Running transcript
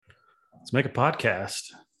Let's make a podcast.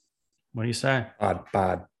 What do you say?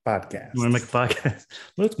 Podcast. You want to make a podcast?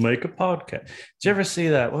 Let's make a podcast. Did you ever see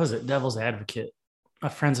that? What was it? Devil's Advocate. My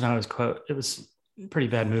friends and I always quote. It was a pretty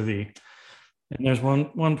bad movie. And there's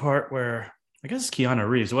one part where I guess it's Keanu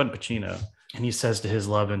Reeves. It wasn't Pacino. And he says to his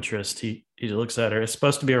love interest, he looks at her. It's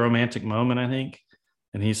supposed to be a romantic moment, I think.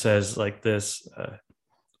 And he says like this,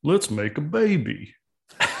 let's make a baby.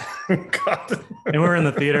 God. And we're in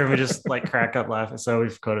the theater and we just like crack up laughing. So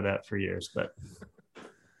we've quoted that for years, but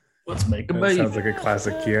let's make a baby. Sounds like a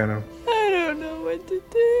classic Keanu. I don't know what to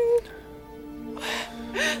do.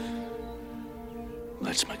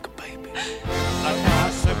 Let's make a baby.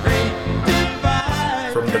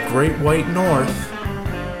 From the Great White North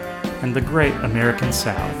And the great American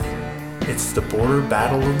South. it's the border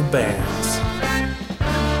battle of the bands.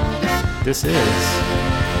 This is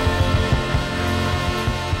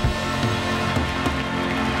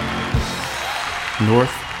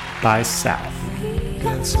North by South.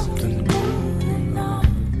 Got something going on.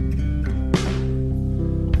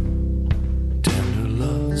 Tender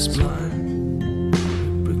love's blind.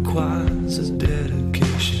 Requires a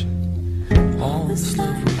dedication. All this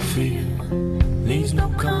love we feel needs no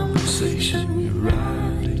conversation. We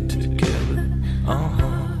ride it together.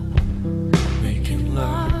 Making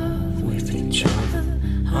love with each other.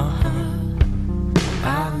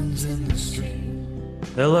 Islands in the stream.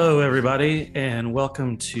 Hello, everybody, and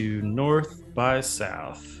welcome to North by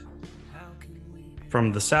South.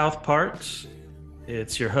 From the South part,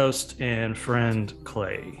 it's your host and friend,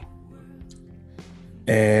 Clay.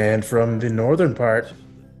 And from the northern part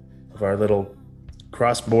of our little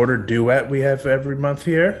cross-border duet we have every month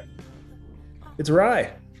here, it's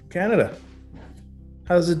Rye, Canada.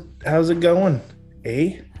 How's it going?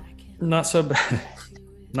 Not so bad.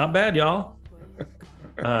 Not bad, y'all.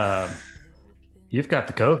 You've got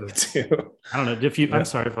the COVID. Too. I don't know if you. I'm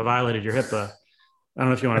sorry if I violated your HIPAA. I don't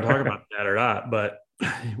know if you want to talk about that or not, but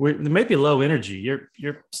there may be low energy.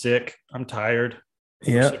 You're sick. I'm tired.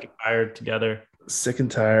 We're Yeah, sick and tired together. sick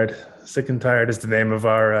and tired. Sick and tired is the name of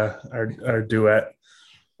our duet.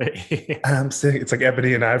 I'm sick. It's like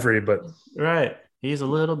Ebony and Ivory, but Right. He's a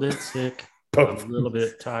little bit sick. I'm both. a little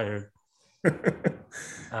bit tired. And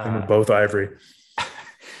we're both Ivory.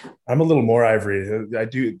 I'm a little more Ivory. I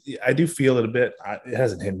do feel it a bit. It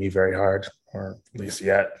hasn't hit me very hard, or at least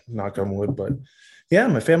yet. Knock on wood. But yeah,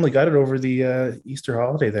 my family got it over the Easter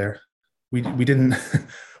holiday. There, we didn't.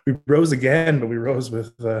 We rose again, but we rose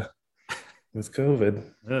with COVID.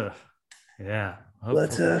 Ugh. Yeah.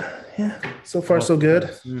 But yeah, so far so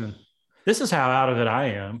good. This is how out of it I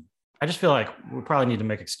am. I just feel like we probably need to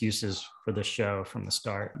make excuses for this show from the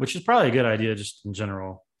start, which is probably a good idea just in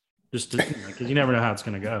general. Just because you never know how it's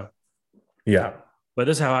going to go. Yeah, But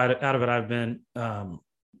this is how out of it I've been.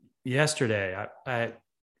 Yesterday, I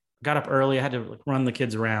got up early. I had to run the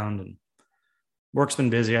kids around, and work's been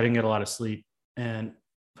busy. I didn't get a lot of sleep, and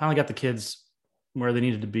finally got the kids where they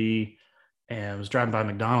needed to be. And I was driving by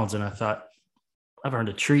McDonald's, and I thought, I've earned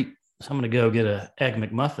a treat, so I'm going to go get an egg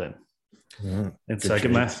McMuffin. And so I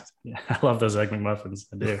get I love those egg McMuffins.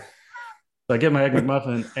 I do. So I get my egg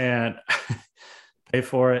McMuffin and pay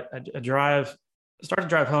for it. I start to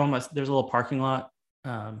drive home. There's a little parking lot,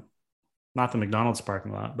 not the McDonald's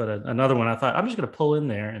parking lot, but another one. I thought I'm just going to pull in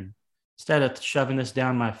there, and instead of shoving this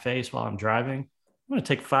down my face while I'm driving, I'm going to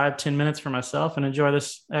take 5-10 minutes for myself and enjoy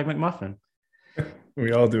this egg McMuffin.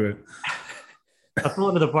 we all do it. I pull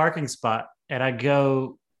into the parking spot and I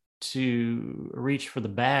go to reach for the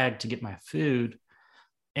bag to get my food,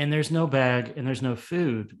 and there's no bag and there's no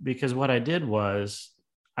food, because what I did was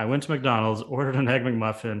I went to McDonald's, ordered an egg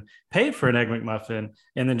McMuffin, paid for an egg McMuffin,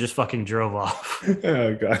 and then just fucking drove off.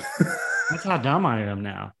 Oh God. That's how dumb I am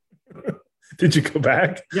now. Did you go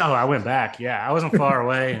back? Yeah, I went back. Yeah, I wasn't far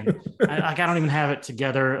away, and I don't even have it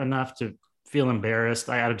together enough to feel embarrassed.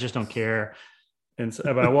 I just don't care. And so,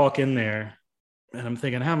 but I walk in there, and I'm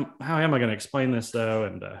thinking, how am I going to explain this though?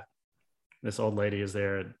 And this old lady is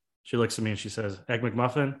there, and she looks at me and she says, "Egg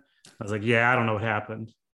McMuffin." I was like, "Yeah, I don't know what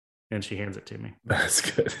happened," and she hands it to me. That's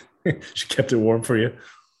good. She kept it warm for you.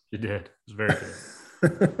 She did. It was very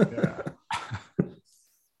good. Yeah.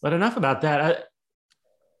 But enough about that.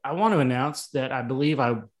 I want to announce that I believe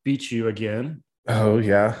I beat you again. Oh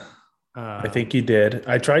yeah, I think you did.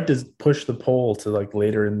 I tried to push the poll to like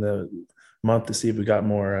later in the month to see if we got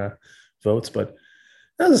more votes, but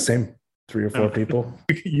that was the same 3 or 4 people.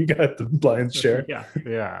 You got the lion's share.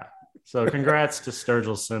 Yeah. So congrats to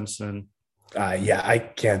Sturgill Simpson. Yeah, I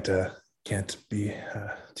can't be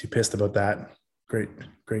too pissed about that. Great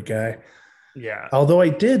guy. Yeah. Although I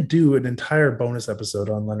did do an entire bonus episode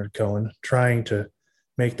on Leonard Cohen, trying to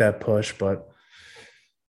make that push, but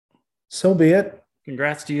So be it.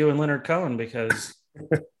 Congrats to you and Leonard Cohen, because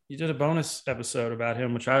you did a bonus episode about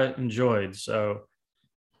him, which I enjoyed. So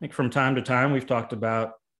I think from time to time we've talked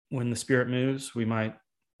about when the spirit moves, we might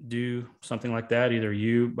do something like that, either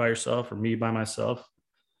you by yourself or me by myself.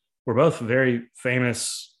 We're both very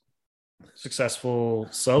famous, successful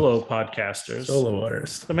solo podcasters. Solo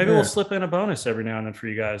artists. So maybe we'll slip in a bonus every now and then for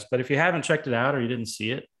you guys. But if you haven't checked it out or you didn't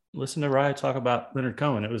see it, listen to Rye talk about Leonard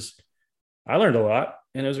Cohen. I learned a lot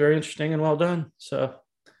and it was very interesting and well done. So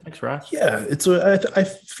thanks, Rye. Yeah, I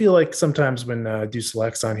feel like sometimes when do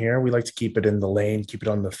selects on here, we like to keep it in the lane, keep it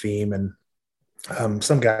on the theme, and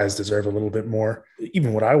some guys deserve a little bit more.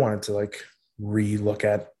 Even what I wanted to like re-look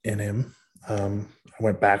at in him. I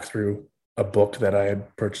went back through a book that I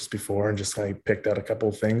had purchased before and just kind of picked out a couple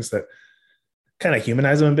of things that kind of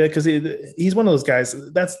humanize him a bit, because he's one of those guys.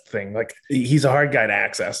 That's the thing. Like, he's a hard guy to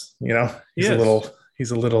access. You know, he's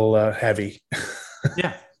a little heavy.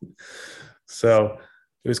 Yeah. So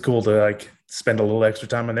it was cool to like spend a little extra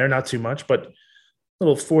time on there. Not too much, but a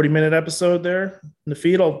little 40-minute episode there in the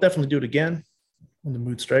feed. I'll definitely do it again when the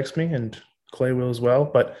mood strikes me, and Clay will as well.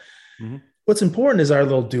 But what's important is our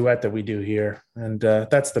little duet that we do here. And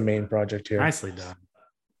that's the main project here. Nicely done.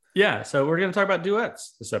 Yeah. So we're going to talk about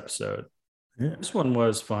duets this episode. Yeah. This one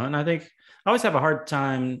was fun. I think I always have a hard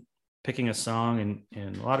time picking a song.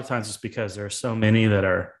 And a lot of times it's because there are so many that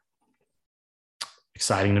are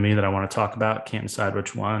exciting to me that I want to talk about. Can't decide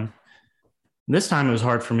which one. This time it was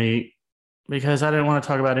hard for me because I didn't want to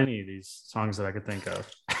talk about any of these songs that I could think of.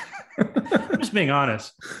 I'm just being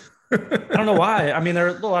honest. I don't know why. I mean, there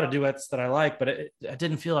are a lot of duets that I like, but I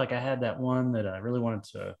didn't feel like I had that one that I really wanted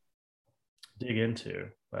to dig into.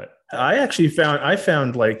 But I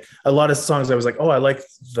found like a lot of songs I was like, oh, I like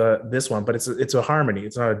this one, but it's a harmony.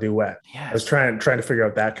 It's not a duet. Yeah. I was trying to figure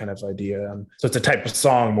out that kind of idea. So it's a type of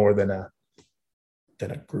song more than a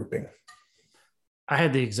grouping. I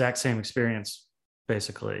had the exact same experience,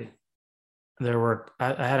 basically. I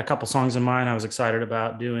had a couple songs in mind I was excited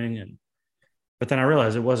about doing, but then I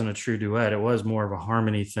realized it wasn't a true duet. It was more of a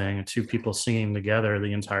harmony thing, two people singing together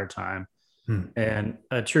the entire time. And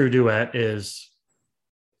a true duet is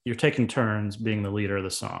you're taking turns being the leader of the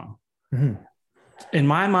song. In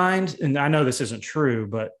my mind, and I know this isn't true,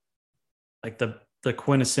 but like the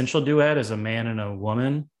quintessential duet is a man and a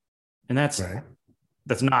woman. And that's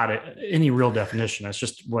not any real definition. That's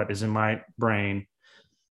just what is in my brain.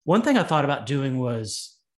 One thing I thought about doing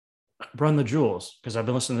was Run the Jewels, because I've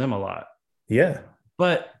been listening to them a lot. Yeah.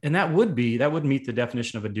 And that would meet the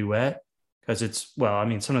definition of a duet, because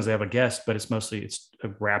sometimes they have a guest, but it's a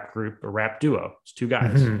rap group, a rap duo. It's two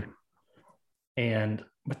guys.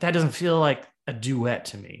 But that doesn't feel like a duet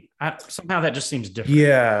to me. Somehow that just seems different.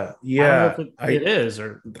 Yeah. I don't know if it is,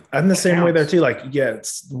 or I'm the same way there too. Like,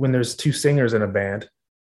 it's when there's two singers in a band,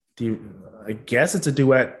 I guess it's a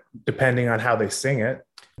duet depending on how they sing it.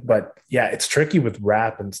 But yeah, it's tricky with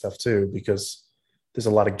rap and stuff too, because there's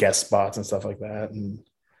a lot of guest spots and stuff like that. And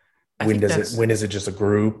when is it just a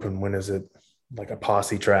group, and when is it like a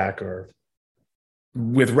posse track? Or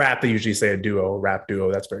with rap, they usually say a rap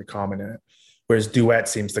duo. That's very common in it. Whereas duet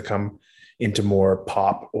seems to come into more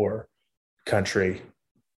pop or country,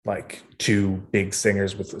 like two big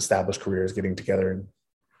singers with established careers getting together, and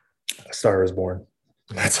A Star Is Born.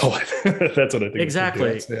 That's all. That's what I think.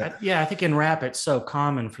 Exactly. I think in rap, it's so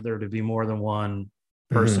common for there to be more than one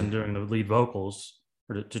person doing the lead vocals,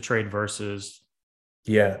 or to trade verses.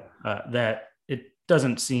 Yeah. That it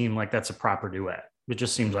doesn't seem like that's a proper duet. It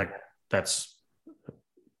just seems like that's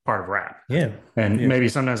part of rap. Yeah. And maybe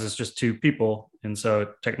sometimes it's just two people. And so it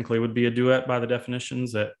technically would be a duet by the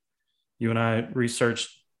definitions that you and I researched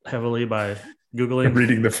heavily by Googling.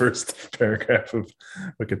 Reading the first paragraph of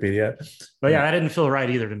Wikipedia. But yeah, that didn't feel right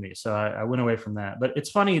either to me. So I went away from that. But it's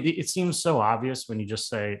funny. It seems so obvious when you just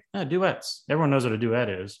say duets. Everyone knows what a duet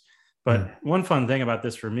is. But one fun thing about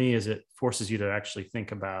this for me is it forces you to actually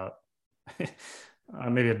think about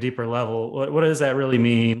maybe a deeper level. What does that really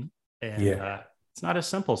mean? And it's not as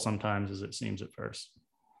simple sometimes as it seems at first.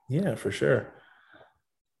 Yeah, for sure.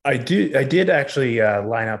 I did actually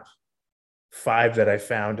line up 5 that I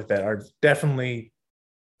found that are definitely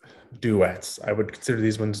duets. I would consider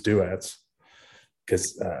these ones duets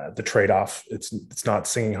because the trade-off, it's not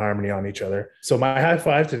singing harmony on each other. So my high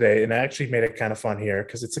 5 today, and I actually made it kind of fun here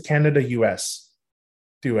because it's a Canada-US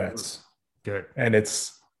duets. Good. And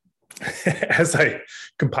it's, as I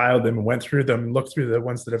compiled them and went through them, looked through the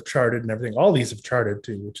ones that have charted and everything, all these have charted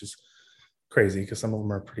too, which is crazy because some of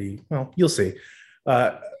them are pretty, well, you'll see.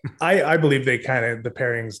 I believe the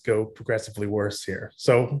pairings go progressively worse here.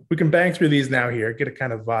 So we can bang through these now here, get a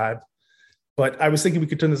kind of vibe. But I was thinking we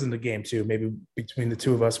could turn this into a game too. Maybe between the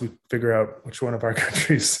two of us, we figure out which one of our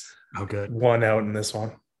countries won out in this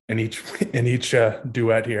one, in each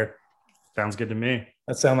duet here. Sounds good to me.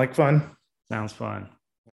 That sound like fun? Sounds fun.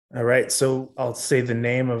 All right. So I'll say the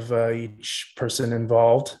name of each person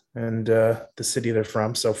involved and the city they're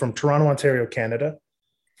from. So from Toronto, Ontario, Canada.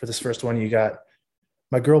 For this first one, you got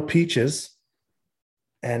my girl Peaches.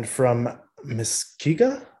 And from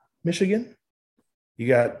Muskegon, Michigan, you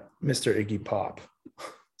got Mr. Iggy Pop.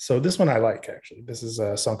 So this one I like, actually. This is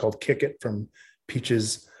a song called Kick It from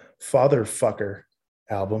Peaches' Fatherfucker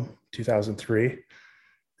album, 2003.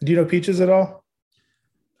 Do you know Peaches at all?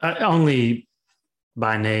 Only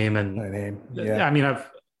by name. And by name, yeah. I mean,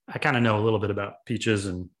 I kind of know a little bit about Peaches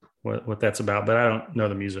and what that's about, but I don't know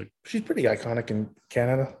the music. She's pretty iconic in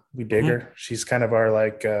Canada. We dig her. She's kind of our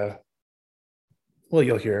like, well,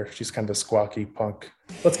 you'll hear her. She's kind of a squawky punk.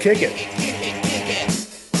 Let's kick it.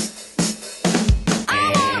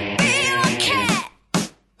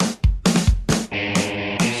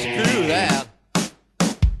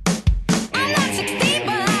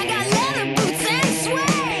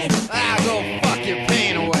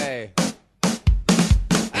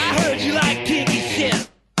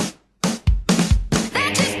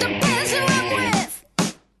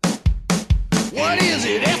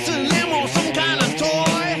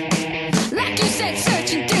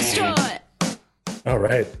 All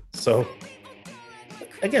right. So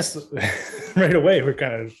I guess right away we're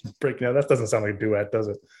kind of breaking out. That doesn't sound like a duet, does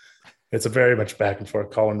it? It's a very much back and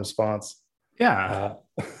forth call and response. Yeah.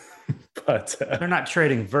 But they're not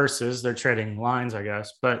trading verses, they're trading lines, I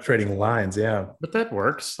guess. But trading lines, yeah. But that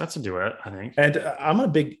works. That's a duet, I think. And I'm a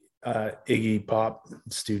big Iggy Pop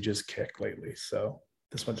Stooges kick lately. So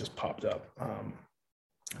this one just popped up.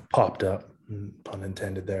 Pun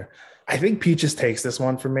intended there. I think Peaches takes this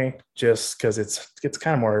one for me just because it's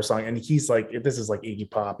kind of more her song. And he's like, this is like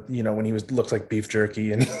Iggy Pop, you know, when he looks like beef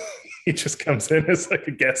jerky and he just comes in as like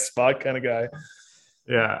a guest spot kind of guy.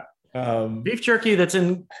 Yeah. Beef jerky that's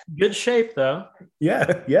in good shape though.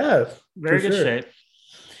 Yeah. Very good shape.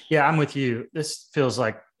 Yeah, I'm with you. This feels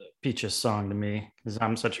like Peaches' song to me because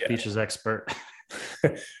I'm such a Peaches expert.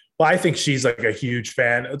 Well, I think she's like a huge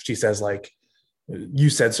fan. She says like, you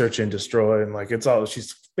said search and destroy, and like it's all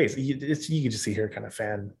she's basically. You can just see her kind of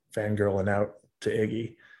fangirling out to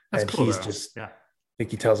Iggy, That's and cool, he's though. just. Yeah. I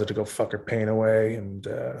think he tells her to go fuck her pain away, and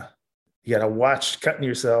you gotta watch cutting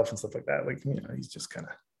yourself and stuff like that. Like he's just kind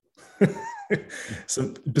of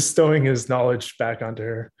so bestowing his knowledge back onto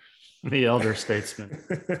her. The elder statesman.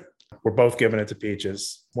 We're both giving it to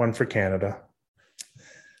Peaches. One for Canada.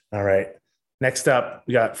 All right. Next up,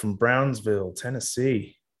 we got from Brownsville,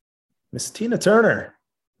 Tennessee. Miss Tina Turner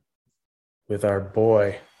with our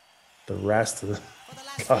boy, the rest of the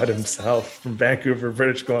God himself from Vancouver,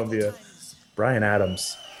 British Columbia, Bryan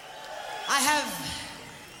Adams. I have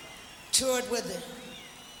toured with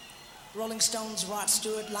the Rolling Stones, Rod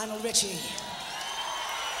Stewart, Lionel Richie.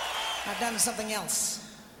 I've done something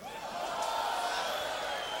else.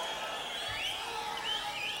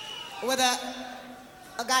 With a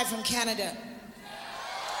guy from Canada.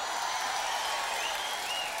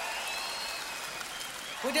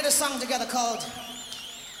 We did a song together called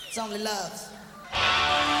It's Only Love.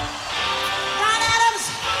 Bryan Adams!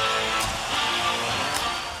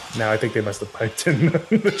 Now I think they must have piped in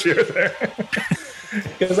the chair there.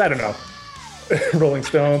 Because I don't know. Rolling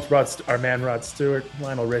Stones, our man Rod Stewart,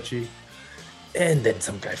 Lionel Richie, and then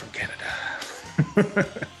some guy from Canada.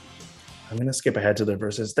 I'm going to skip ahead to their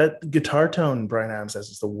verses. That guitar tone Bryan Adams says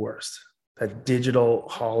is the worst. That digital,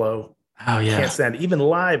 hollow. Oh, yeah. Can't stand it. Even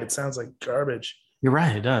live, it sounds like garbage. You're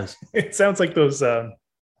right, it does. It sounds like those, I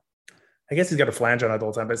guess he's got a flange on it the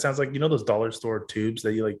whole time, but it sounds like, those dollar store tubes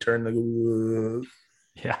that you like turn the,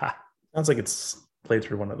 Yeah. Sounds like it's played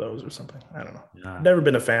through one of those or something. I don't know. Yeah. Never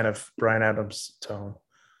been a fan of Bryan Adams' tone,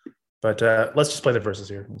 but let's just play the verses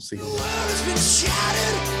here. We'll see. The world has been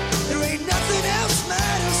shattered. There ain't nothing else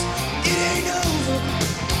matters. It ain't over,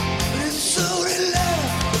 but it's only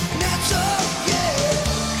love, and that's all,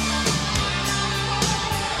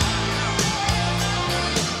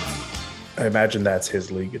 I imagine that's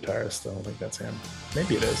his lead guitarist. I don't think that's him.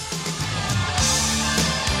 Maybe it is.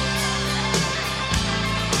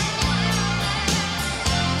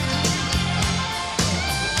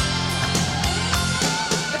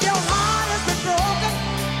 If your heart has been broken,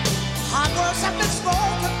 hard words have been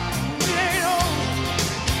spoken, it ain't over,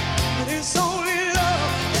 but it's only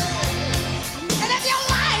love. And if your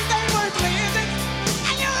life ain't worth living,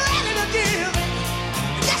 and you're ready to give it,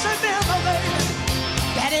 just remember, baby,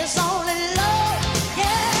 that it's only love.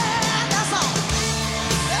 Yeah, that's all.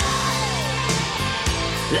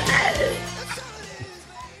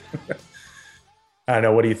 I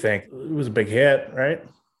know. What do you think? It was a big hit, right?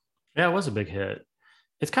 Yeah, it was a big hit.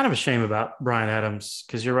 It's kind of a shame about Brian Adams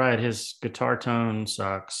because you're right. His guitar tone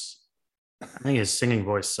sucks. I think his singing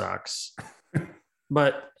voice sucks,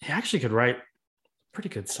 but he actually could write pretty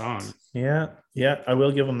good songs. Yeah, I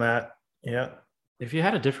will give him that. Yeah. If you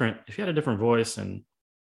had a different voice and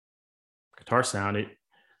guitar sound,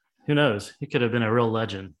 who knows? He could have been a real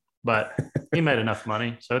legend. But he made enough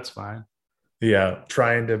money, so it's fine. Yeah,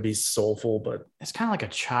 trying to be soulful, but it's kind of like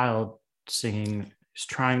a child singing. He's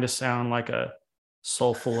trying to sound like a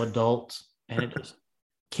soulful adult, and it just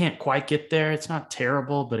can't quite get there. It's not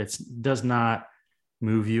terrible, but it does not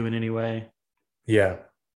move you in any way. Yeah.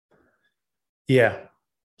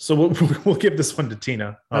 So we'll give this one to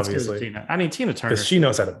Tina. Obviously, Tina. I mean, Tina Turner, because she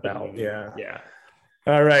knows how to belt. Yeah.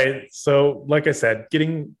 All right. So, like I said,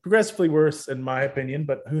 getting progressively worse in my opinion,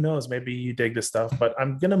 but who knows? Maybe you dig this stuff. But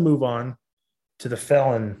I'm gonna move on to the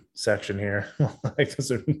felon section here. Because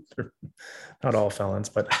they're not all felons,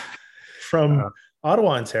 but from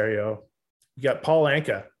Ottawa, Ontario, you got Paul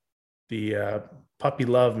Anka, the puppy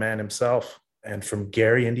love man himself, and from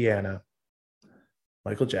Gary, Indiana,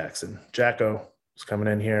 Michael Jackson. Jacko is coming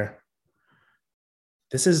in here.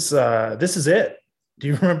 This is it. Do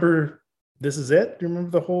you remember? This is it. Do you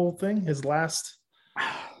remember the whole thing? His last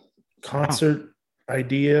concert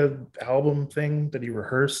idea album thing that he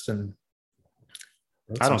rehearsed and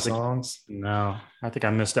wrote some songs. No, I think I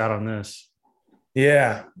missed out on this.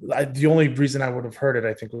 Yeah, the only reason I would have heard it,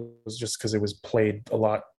 I think, was just because it was played a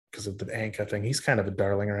lot because of the Anka thing. He's kind of a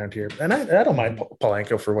darling around here, and I don't mind Paul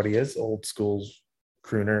Anka for what he is, old school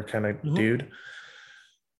crooner kind of dude.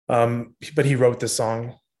 But he wrote this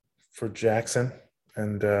song for Jackson,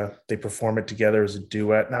 and they perform it together as a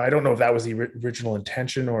duet. Now, I don't know if that was the original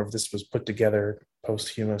intention or if this was put together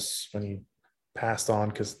posthumous when he passed on,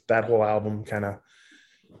 because that whole album kind of,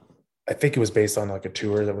 I think it was based on like a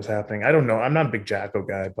tour that was happening. I don't know. I'm not a big Jacko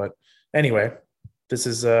guy, but anyway, this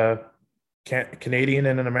is Canadian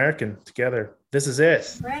and an American together. This is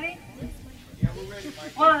it. Ready? Yeah, we're ready.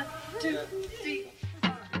 1, 2, 3.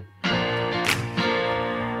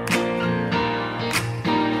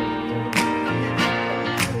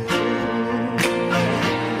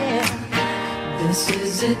 This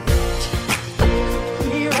is it.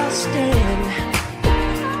 Here I stand.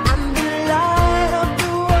 I'm the light of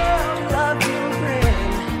the world, love you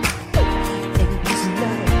friend. And this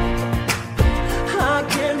love I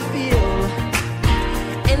can feel.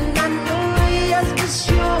 And I know, yes, for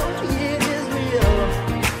sure it is real.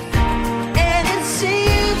 And it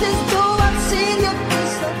seems as though I've seen your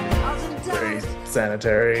face 1,000 times. Very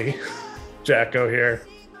sanitary Jacko here.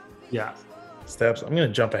 Yeah. Steps. I'm going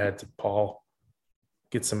to jump ahead to Paul.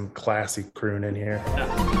 Get some classy croon in here.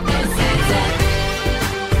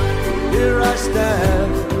 Here I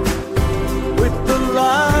stand with the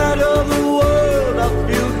light of the world I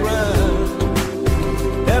feel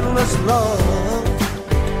grand. Endless love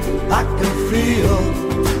I can feel.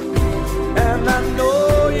 And I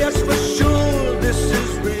know, yes, for sure this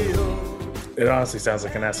is real. It honestly sounds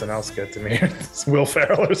like an SNL skit to me. It's Will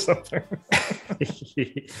Ferrell or something.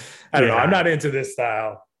 I don't know. I'm not into this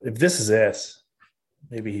style. If this is it,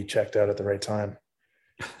 maybe he checked out at the right time.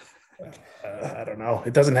 I don't know.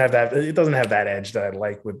 It doesn't have that. It doesn't have that edge that I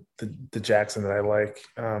like with the Jackson that I like.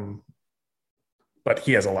 But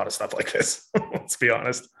he has a lot of stuff like this. Let's be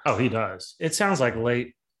honest. Oh, he does. It sounds like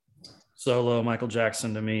late solo Michael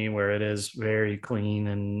Jackson to me, where it is very clean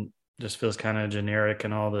and just feels kind of generic,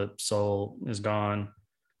 and all the soul is gone.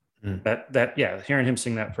 That hearing him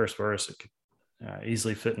sing that first verse, it could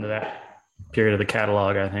easily fit into that period of the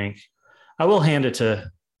catalog. I think I will hand it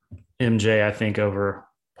to MJ, I think, over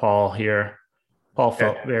Paul here. Paul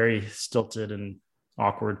felt very stilted and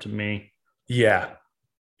awkward to me. Yeah,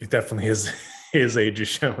 it definitely is. His age is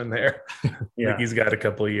showing there. Yeah, like he's got a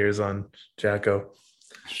couple of years on Jacko.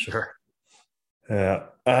 Sure. Yeah,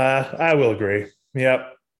 I will agree.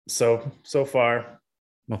 Yep. So far.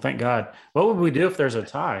 Well, thank God. What would we do if there's a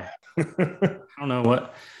tie? I don't know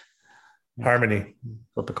what. Harmony.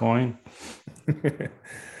 Flip a coin.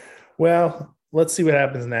 Well, let's see what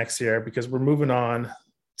happens next year, because we're moving on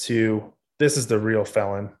to, this is the real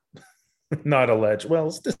felon. Not alleged. Well,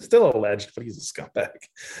 it's still alleged, but he's a scumbag.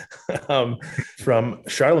 From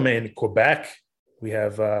Charlemagne, Quebec, we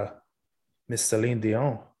have Miss Celine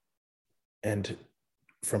Dion. And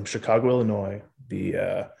from Chicago, Illinois,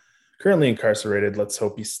 the currently incarcerated, let's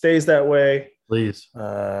hope he stays that way, please,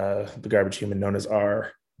 the garbage human known as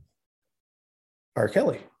R.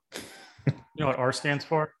 Kelly. You know what R stands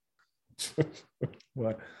for?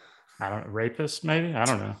 What? I don't know. Rapist, maybe? I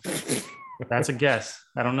don't know. That's a guess.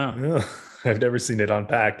 I don't know. No, I've never seen it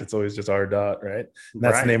unpacked. It's always just R. Dot, right? And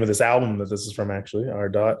that's the name of this album that this is from, actually, R.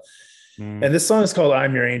 Dot. And this song is called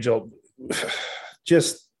 "I'm Your Angel."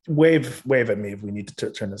 Just wave at me if we need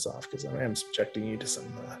to turn this off, because I am subjecting you to some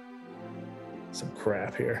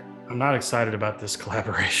crap here. I'm not excited about this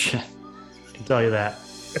collaboration. I can tell you that.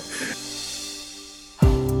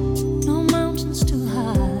 No mountains too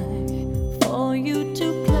high for you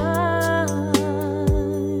to climb.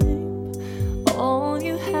 All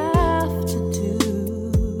you have to do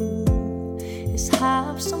is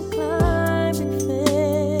have some climbing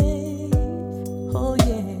faith. Oh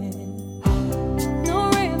yeah. No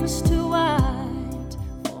river's too wide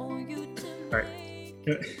for you to. All right.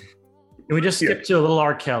 Can we just skip to a little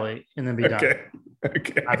R. Kelly and then be done?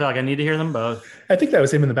 Okay. I feel like I need to hear them both. I think that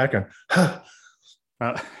was him in the background.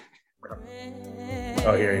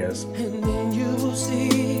 Oh, here he is. And then you will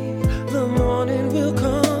see the morning will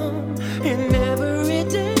come, and every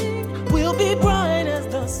day will be bright as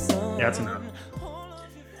the sun. Yeah, that's enough.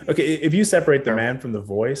 Okay, if you separate the man from the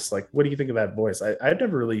voice, like, what do you think of that voice? I've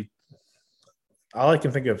never really. All I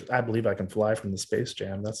can think of, I Believe I Can Fly from the Space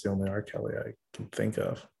Jam. That's the only R. Kelly I can think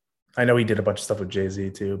of. I know he did a bunch of stuff with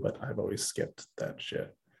Jay-Z too, but I've always skipped that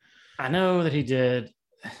shit. I know that he did.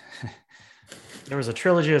 There was a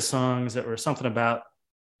trilogy of songs that were something about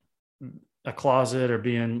a closet or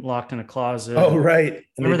being locked in a closet. Oh, right.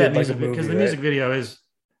 Remember that music? Because the music video is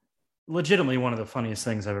legitimately one of the funniest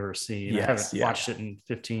things I've ever seen. Yes, I haven't watched it in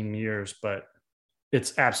 15 years, but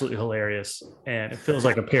it's absolutely hilarious. And it feels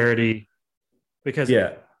like a parody because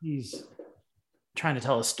he's trying to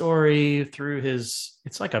tell a story through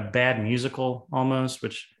it's like a bad musical almost,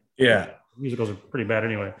 which musicals are pretty bad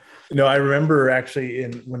anyway. No, I remember actually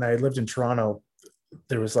when I lived in Toronto,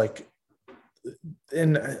 there was like,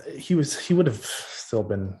 and he would have still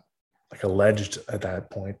been like alleged at that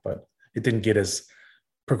point, but it didn't get as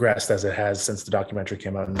progressed as it has since the documentary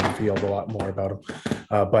came out and revealed a lot more about him.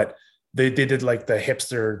 But they did like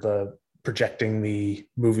the projecting the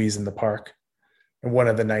movies in the park. And one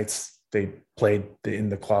of the nights they played In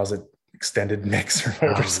the Closet extended mix or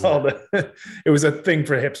whatever. It was a thing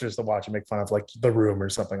for hipsters to watch and make fun of, like The Room or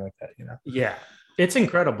something like that, you know? Yeah, it's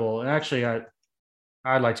incredible. And actually,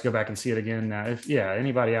 I'd like to go back and see it again now. If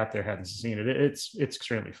anybody out there hasn't seen it, it's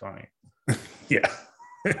extremely funny. Yeah.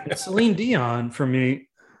 Celine Dion, for me,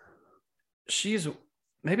 she's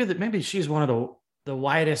maybe she's one of the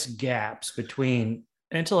widest gaps between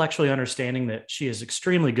intellectually understanding that she is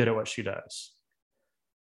extremely good at what she does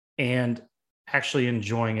and actually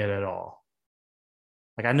enjoying it at all.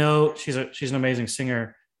 Like, I know she's an amazing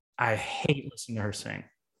singer. I hate listening to her sing.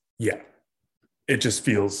 Yeah. It just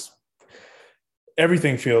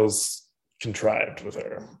everything feels contrived with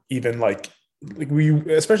her. Even like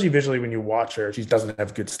especially visually, when you watch her, she doesn't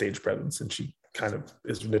have good stage presence, and she kind of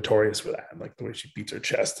is notorious for that. Like the way she beats her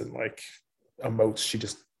chest and like emotes, she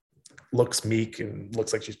just looks meek and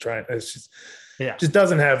looks like she's trying. Just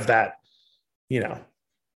doesn't have that,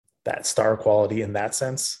 that star quality in that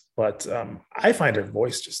sense. But I find her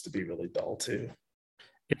voice just to be really dull too.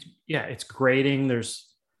 It's grating.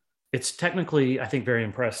 It's technically, I think, very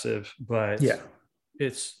impressive, but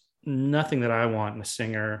it's nothing that I want in a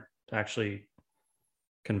singer to actually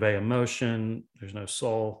convey emotion. There's no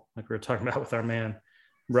soul, like we were talking about with our man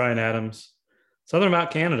Bryan Adams. Something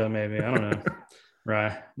about Canada, maybe, I don't know.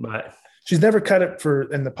 Right, but she's never cut it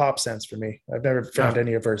in the pop sense for me. I've never found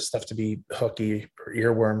any of her stuff to be hooky or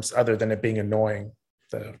earworms, other than it being annoying.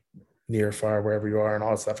 The near, far, wherever you are, and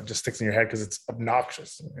all that stuff, it just sticks in your head because it's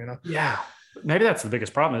obnoxious, Yeah, maybe that's the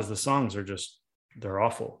biggest problem. Is the songs are they're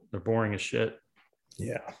awful. They're boring as shit.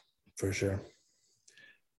 Yeah, for sure.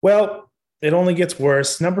 Well, it only gets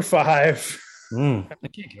worse. Number 5.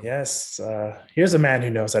 Yes. Here's a man who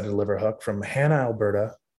knows how to deliver a hook from Hannah,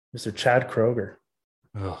 Alberta, Mr. Chad Kroeger,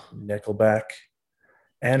 Nickelback.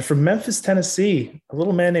 And from Memphis, Tennessee, a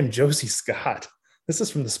little man named Josie Scott. This is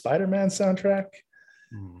from the Spider-Man soundtrack.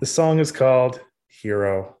 The song is called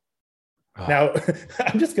Hero. Now,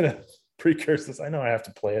 I'm just going to precurse this. I know I have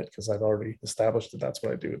to play it because I've already established that that's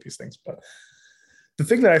what I do with these things. But the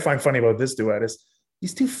thing that I find funny about this duet is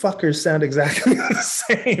these two fuckers sound exactly the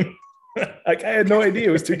same. Like, I had no idea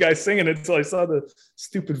it was two guys singing it until I saw the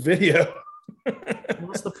stupid video.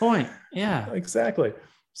 What's the point? Yeah, exactly.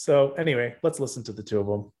 So anyway, let's listen to the two of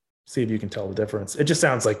them. See if you can tell the difference. It just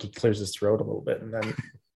sounds like he clears his throat a little bit, and then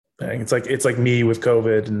it's like me with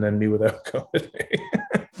COVID and then me without COVID.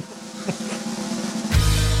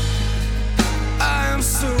 I am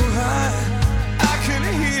so high, I can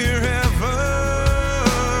hear heaven.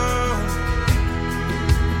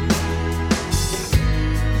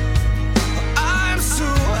 I am so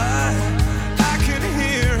high,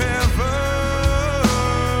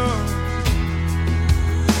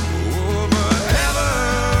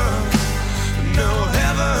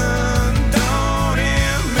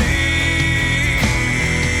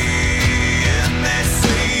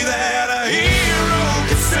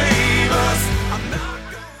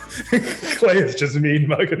 Clay is just mean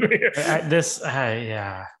mugging me.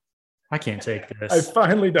 Yeah, I can't take this. I've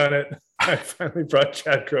finally done it. I finally brought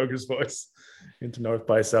Chad Kroger's voice into North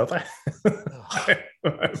by South.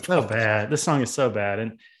 So bad. This song is so bad,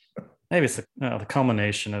 and maybe it's the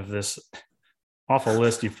culmination of this awful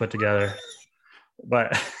list you've put together.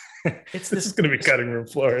 But this is going to be cutting room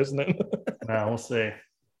floor, isn't it? Well, we'll see.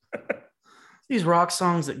 These rock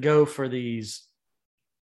songs that go for these,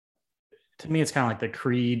 to me, it's kind of like the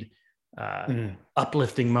Creed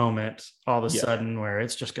uplifting moment all of a sudden where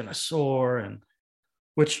it's just going to soar, and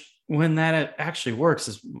which when that actually works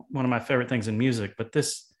is one of my favorite things in music. But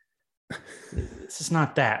this is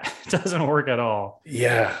not that. It doesn't work at all.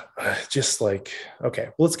 Yeah, just like, okay,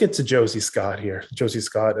 well, let's get to Josie Scott here. Josie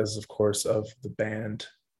Scott is, of course, of the band.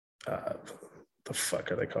 The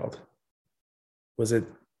fuck are they called? Was it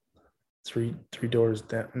Three Doors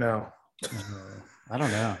Down? No. I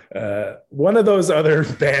don't know. One of those other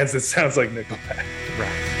bands that sounds like Nickelback.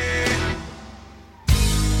 Right.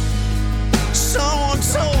 Someone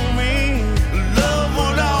told me love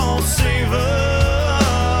would all save us,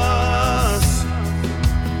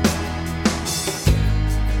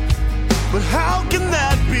 but how can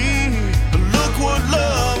that be? Look what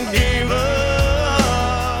love gave us.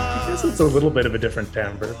 I guess it's a little bit of a different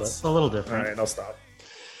timbre, but It's a little different. all right, I'll stop.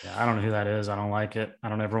 Yeah, I don't know who that is. I don't like it. I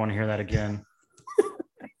don't ever want to hear that again.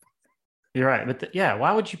 You're right. But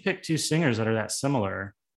why would you pick two singers that are that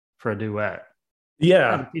similar for a duet?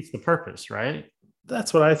 Yeah, That defeats the purpose, right?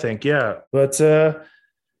 that's what I think. Yeah, but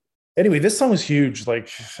anyway, this song was huge. Like,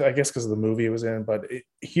 I guess because of the movie it was in, but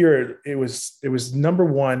it was number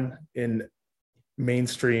one in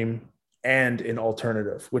mainstream and in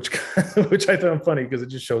alternative, which I found funny because it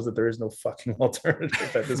just shows that there is no fucking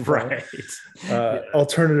alternative at this point. Right.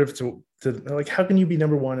 Alternative to like, how can you be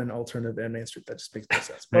number one in alternative and mainstream? That just makes no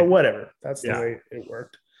sense. But whatever, that's the way it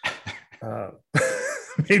worked.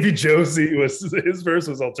 Maybe Josie his verse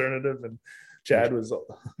was alternative and Chad was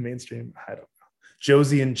mainstream. I don't know.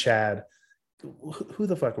 Josie and Chad. Who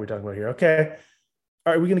the fuck are we talking about here? Okay.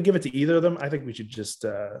 All right, we're gonna give it to either of them. I think we should just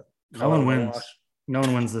No one wins. No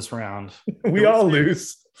one wins this round. We all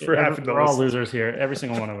lose for half of the We're all losers here. Every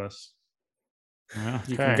single one of us. Yeah,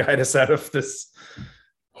 You can guide us out of this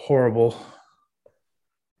horrible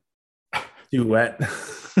duet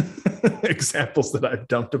examples that I've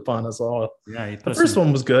dumped upon us all. Yeah, The first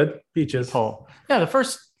one was good. Peaches. Yeah, the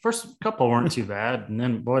first couple weren't too bad, and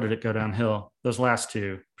then boy did it go downhill. Those last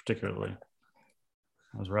two, particularly,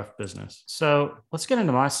 that was rough business. So let's get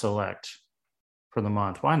into my select for the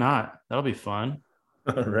month. Why not? That'll be fun.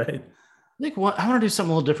 All right. I think I want to do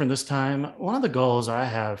something a little different this time. One of the goals I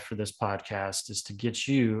have for this podcast is to get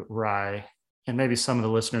you, Rye, and maybe some of the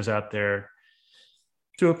listeners out there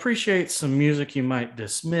to appreciate some music you might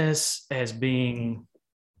dismiss as being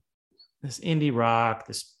this indie rock,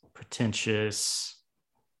 this pretentious,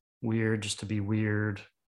 weird just to be weird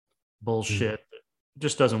bullshit that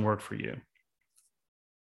just doesn't work for you.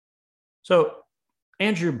 So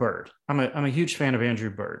Andrew Bird. I'm a huge fan of Andrew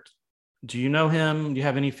Bird. Do you know him? Do you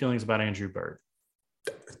have any feelings about Andrew Bird?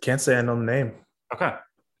 Can't say I know the name. Okay,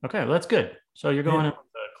 well, that's good. So you're going in with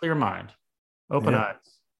a clear mind, open eyes,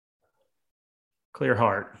 clear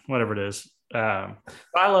heart, whatever it is. I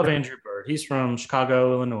love Andrew Bird. He's from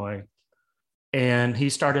Chicago, Illinois, and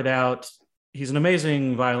he started out. He's an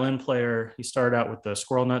amazing violin player. He started out with the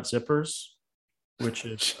Squirrel Nut Zippers, which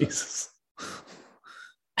is Jesus.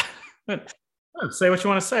 Say what you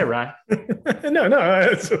want to say, right?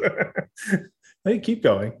 No. Hey, keep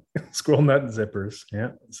going. Squirrel Nut Zippers.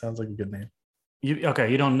 Yeah, sounds like a good name. You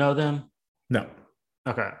don't know them? No.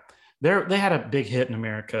 Okay. They had a big hit in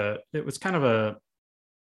America. It was kind of a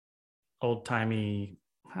old timey,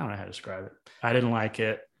 I don't know how to describe it. I didn't like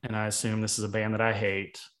it, and I assume this is a band that I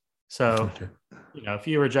hate. So, if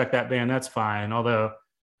you reject that band, that's fine. Although,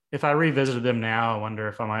 if I revisited them now, I wonder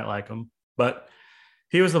if I might like them. But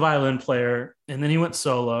he was the violin player, and then he went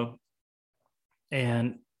solo.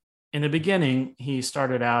 And in the beginning, he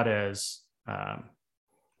started out as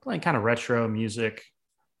playing kind of retro music,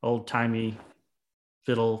 old-timey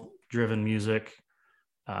fiddle-driven music.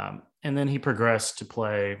 And then he progressed to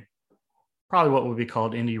play probably what would be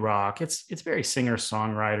called indie rock. It's very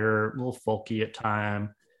singer-songwriter, a little folky at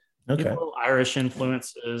time. Okay. A little Irish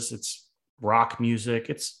influences. It's rock music.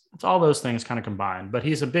 It's all those things kind of combined. But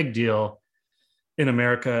he's a big deal in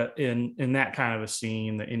America in that kind of a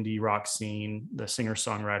scene, the indie rock scene, the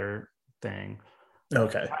singer-songwriter thing.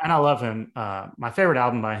 Okay. And I love him. My favorite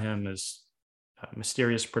album by him is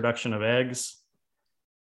Mysterious Production of Eggs.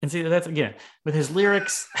 And see, that's again, with his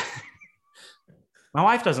lyrics, my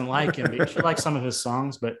wife doesn't like him. She likes some of his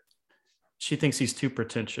songs, but she thinks he's too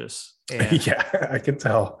pretentious. And Yeah, I can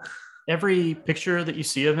tell. every picture that you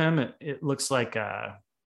see of him, it looks like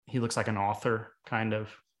he looks like an author, kind of.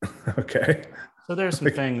 Okay. So there's some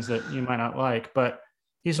things that you might not like, but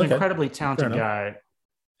he's an Okay. incredibly Fair talented enough. guy.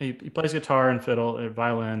 He plays guitar and fiddle and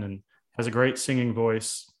violin and has a great singing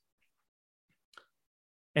voice.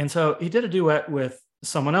 And so he did a duet with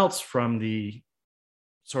someone else from the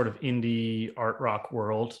sort of indie art rock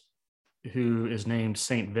world who is named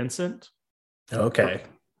St. Vincent. Okay.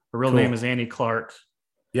 Her real Cool. name is Annie Clark.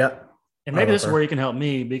 Yeah. And I maybe love this is her. where you can help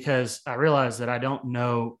me, because I realize that I don't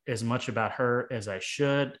know as much about her as I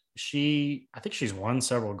should. I think she's won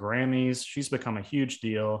several Grammys. She's become a huge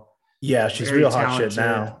deal. Yeah, she's Very real hot shit talented.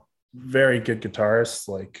 now. Very good guitarist.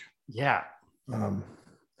 Like, Yeah. um,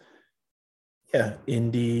 yeah,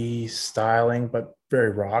 indie styling, but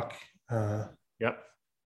very rock. Yep.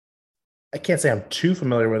 I can't say I'm too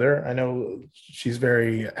familiar with her. I know she's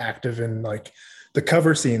very active in like the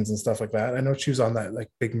cover scenes and stuff like that. I know she was on that like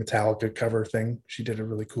big Metallica cover thing. She did a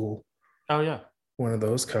really cool Oh, yeah. one of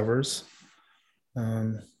those covers.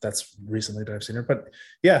 That's recently that I've seen her, but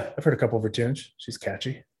yeah, I've heard a couple of her tunes. She's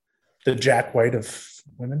catchy. The Jack White of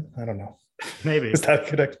women. I don't know. Maybe. Is that a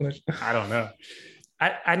good explanation? I don't know.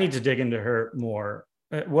 I need to dig into her more.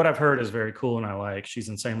 What I've heard is very cool and I like. She's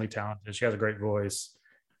insanely talented. She has a great voice.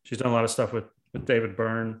 She's done a lot of stuff with David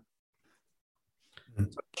Byrne.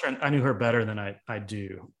 I knew her better than I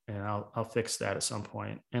do, and I'll fix that at some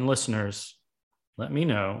point. And listeners, let me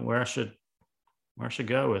know where I should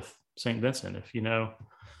go with St. Vincent if you know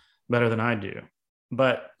better than I do.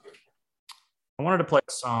 But I wanted to play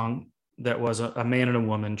a song that was a man and a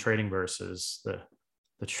woman trading verses, the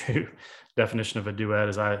true definition of a duet,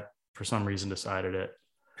 as I for some reason decided it.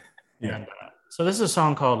 Yeah. And, so this is a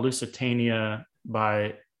song called Lusitania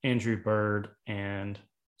by Andrew Bird and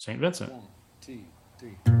St. Vincent. 1, 2,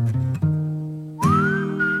 3.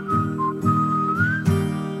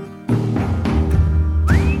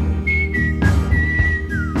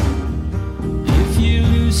 If you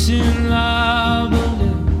loosen lava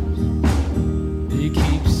lips, they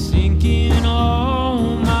keep sinking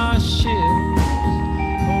all my ships.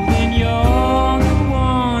 Oh, then you're the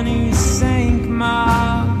one who sank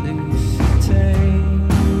my Lusitania.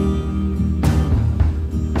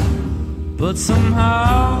 But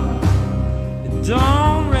somehow it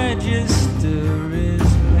don't register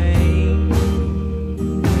as pain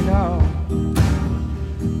at all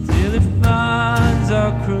till it finds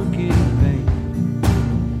our crooked vein.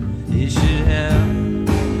 It should have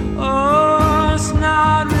us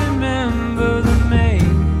not remember the main.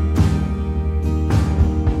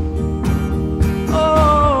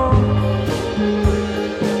 Oh,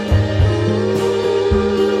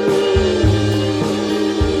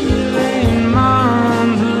 you lay my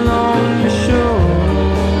arms along your shore.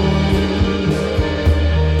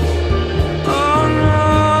 Oh no,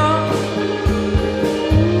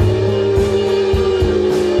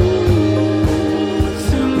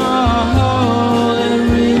 through my heart and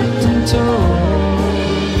ripped and torn.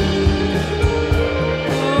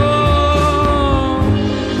 Oh,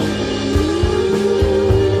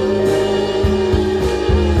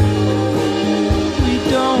 we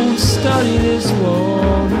don't study this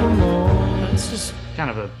war no more. It's just kind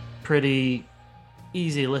of a pretty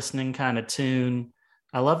easy listening kind of tune.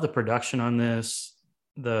 I love the production on this.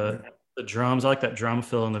 The drums, I like that drum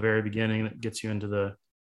fill in the very beginning that gets you into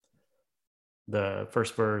the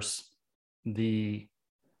first verse. The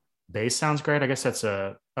bass sounds great. I guess that's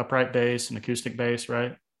a upright bass, an acoustic bass,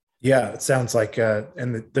 right? Yeah, it sounds like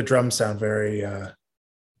and the drums sound very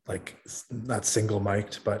like not single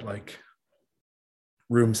mic'd, but like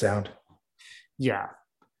room sound. Yeah.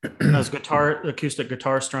 Those acoustic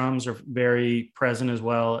guitar strums are very present as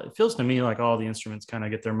well. It feels to me like all the instruments kind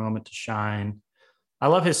of get their moment to shine. I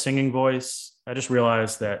love his singing voice. I just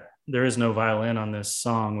realized that there is no violin on this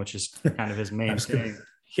song, which is kind of his main thing.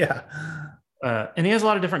 Yeah. And he has a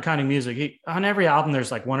lot of different kind of music. On every album,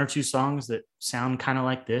 there's like one or two songs that sound kind of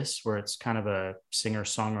like this, where it's kind of a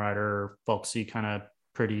singer-songwriter, folksy kind of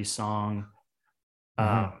pretty song.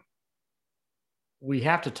 We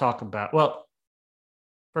have to talk about, well,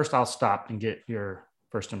 first I'll stop and get your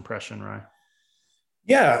first impression, right?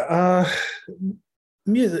 Yeah.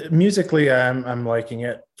 Musically, I'm liking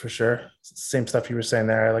it for sure. Same stuff you were saying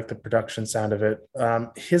there. I like the production sound of it.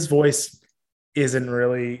 His voice doesn't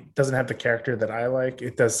have the character that I like.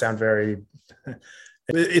 It does sound very,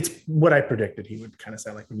 it's what I predicted he would kind of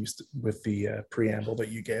sound like with the preamble that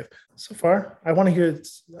you gave. So far, I want to hear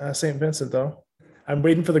St. Vincent though. I'm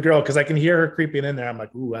waiting for the girl because I can hear her creeping in there. I'm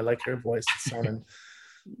like, ooh, I like her voice. It's sounding.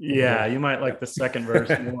 Yeah, you might like the second verse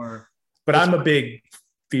more. But I'm a big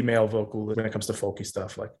female vocal when it comes to folky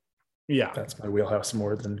stuff. Like Yeah. that's my wheelhouse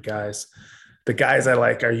more than guys. The guys I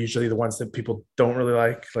like are usually the ones that people don't really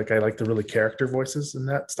like. Like I like the really character voices in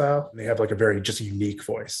that style. They have like a very just unique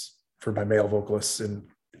voice for my male vocalists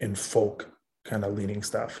in folk kind of leaning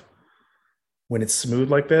stuff. When it's smooth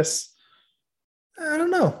like this, I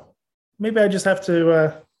don't know. Maybe I just have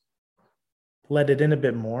to let it in a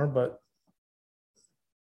bit more, but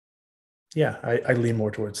yeah, I lean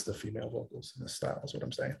more towards the female vocals in this style is what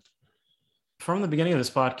I'm saying. From the beginning of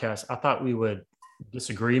this podcast, I thought we would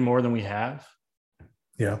disagree more than we have.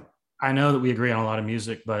 Yeah. I know that we agree on a lot of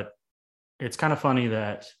music, but it's kind of funny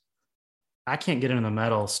that I can't get into the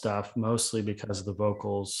metal stuff mostly because of the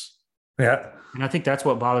vocals. Yeah. And I think that's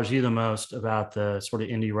what bothers you the most about the sort of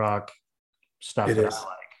indie rock stuff It that is. I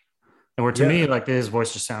like. And where to me, like his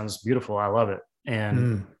voice just sounds beautiful. I love it.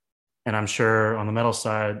 And I'm sure on the metal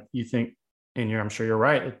side, you think, and I'm sure you're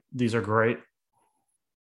right. These are great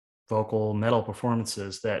vocal metal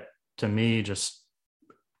performances that to me just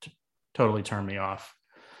totally turn me off.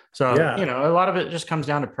 So, you know, a lot of it just comes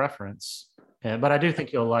down to preference. But I do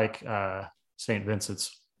think you'll like St.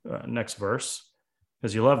 Vincent's next verse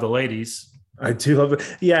because you love the ladies. I do love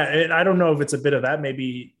it. Yeah. And I don't know if it's a bit of that.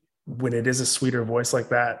 Maybe when it is a sweeter voice like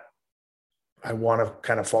that, I want to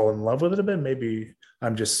kind of fall in love with it a bit. Maybe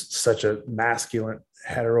I'm just such a masculine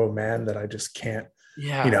hetero man that I just can't,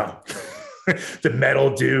 you know, the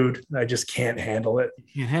metal dude. I just can't handle it.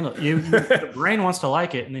 You can't handle it. The brain wants to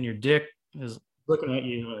like it, and then your dick is looking at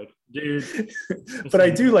you like, dude. But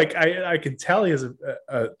I do like. I can tell he has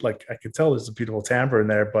like. I can tell there's a beautiful timbre in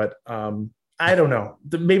there, but I don't know.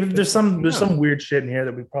 Maybe there's some weird shit in here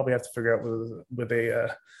that we probably have to figure out with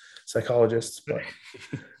a psychologist. But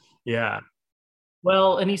yeah.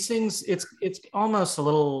 Well, and he sings, it's almost a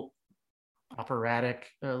little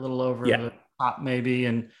operatic, a little over the top maybe,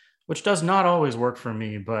 and which does not always work for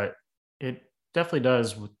me, but it definitely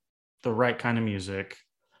does with the right kind of music.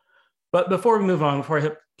 But before we move on, before I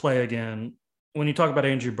hit play again, when you talk about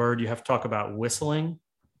Andrew Bird, you have to talk about whistling.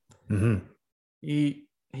 Mm-hmm.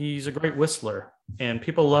 He's a great whistler, and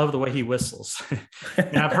people love the way he whistles.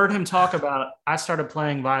 And I've heard him talk about, I started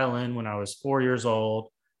playing violin when I was 4 years old.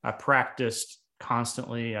 I practiced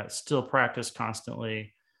constantly. I still practice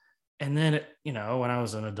constantly. And then, you know, when I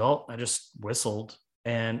was an adult, I just whistled.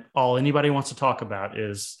 And all anybody wants to talk about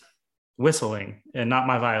is whistling and not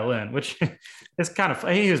my violin, which is kind of,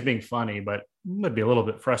 he was being funny, but would be a little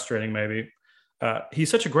bit frustrating maybe. He's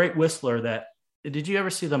such a great whistler that, did you ever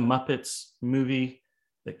see the Muppets movie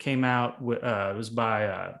that came out? It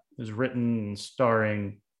was written and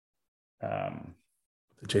starring. The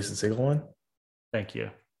Jason Segel one? Thank you.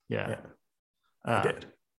 Yeah. I did.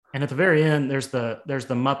 And at the very end, there's the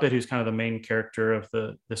Muppet who's kind of the main character of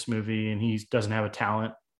this movie, and he doesn't have a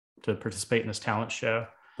talent to participate in this talent show.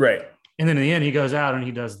 Right. And then in the end, he goes out and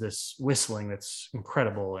he does this whistling that's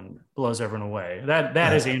incredible and blows everyone away.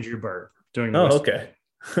 That is Andrew Bird doing the whistling.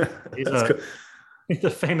 Okay. He's a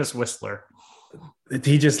famous whistler.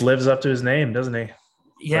 He just lives up to his name, doesn't he?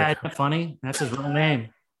 Yeah, isn't that funny? That's his real name.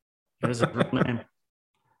 It is his real name.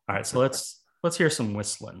 All right, so let's hear some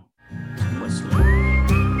whistling.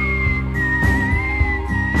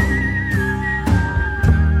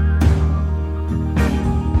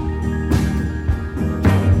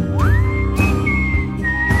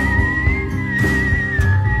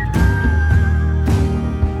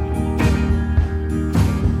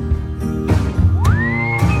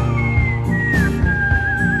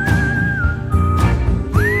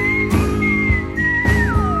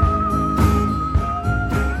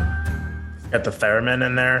 Got the theremin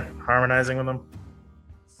in there harmonizing with them.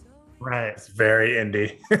 Right. It's very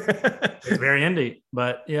indie. It's very indie.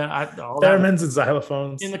 But yeah, all theremins and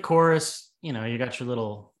xylophones. In the chorus, you know, you got your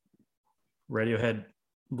little Radiohead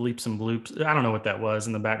bleeps and bloops. I don't know what that was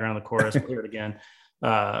in the background of the chorus. We'll hear it again.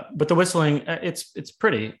 But the whistling, it's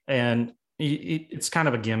pretty. And it's kind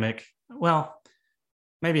of a gimmick. Well,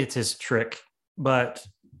 maybe it's his trick, but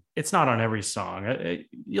it's not on every song.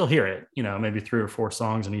 You'll hear it, you know, maybe 3 or 4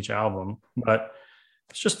 songs in each album, but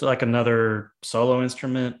it's just like another solo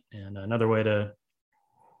instrument and another way to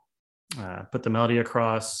put the melody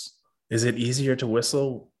across. Is it easier to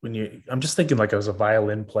whistle when I'm just thinking like as a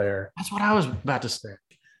violin player. That's what I was about to say.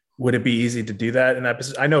 Would it be easy to do that in that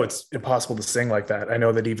position? I know it's impossible to sing like that. I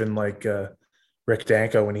know that even like Rick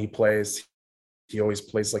Danko, when he plays, he always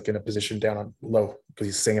plays like in a position down on low because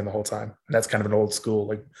he's singing the whole time. And that's kind of an old school,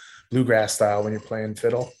 like bluegrass style when you're playing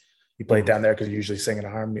fiddle. You play it down there because you're usually singing a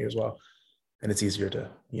harmony as well. And it's easier to,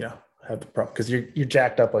 you know, have the problem because you're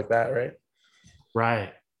jacked up like that, right?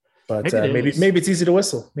 Right. But maybe it's easy to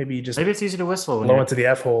whistle. Maybe it's easy to whistle. Maybe it's easy to whistle. Blow into the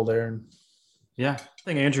F hole there. And Yeah, I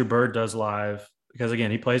think Andrew Bird does live because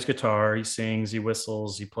again, he plays guitar, he sings, he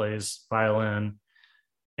whistles, he plays violin,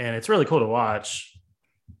 and it's really cool to watch.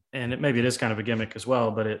 And maybe it is kind of a gimmick as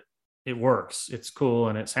well, but it works. It's cool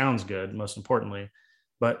and it sounds good, most importantly.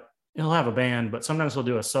 But he'll have a band, but sometimes he'll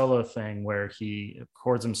do a solo thing where he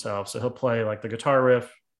records himself. So he'll play like the guitar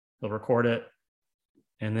riff, he'll record it,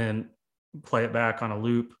 and then play it back on a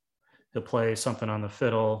loop. He'll play something on the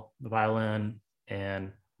fiddle, the violin,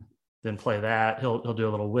 and then play that. He'll do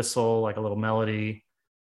a little whistle, like a little melody,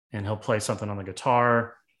 and he'll play something on the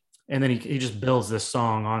guitar. And then he just builds this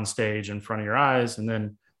song on stage in front of your eyes. And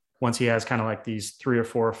then once he has kind of like these 3 or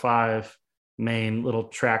 4 or 5 main little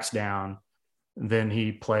tracks down, then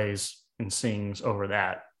he plays and sings over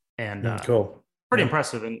that. And cool. Pretty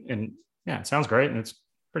impressive. And yeah, it sounds great. And it's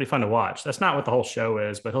pretty fun to watch. That's not what the whole show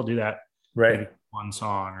is, but he'll do that. Right. Maybe one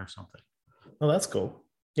song or something. Oh, that's cool.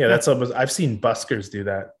 Yeah, that's almost, I've seen buskers do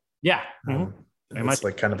that. Yeah. It's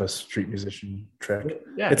like kind of a street musician trick.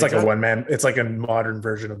 Yeah. It's like a one-man, it's like a modern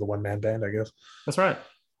version of the one-man band, I guess. That's right.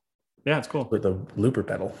 Yeah, it's cool. With a looper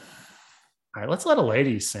pedal. All right, let's let a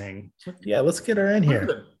lady sing. Yeah, let's get her in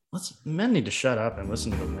here. Men need to shut up and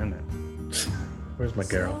listen to the women. Where's my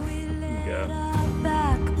girl? Go.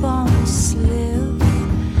 Backbone slip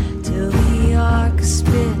till the arc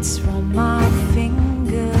spits from our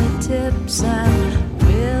fingertips and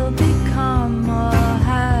will become a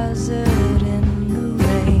hazard in the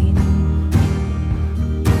rain.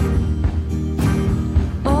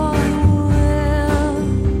 Or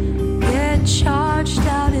will get charged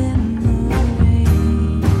out in the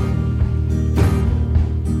rain.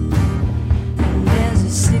 And there's a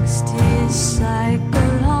 60s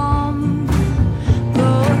cycle hum.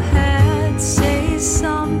 Go ahead, say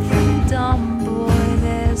something dumb, boy,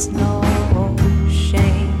 there's no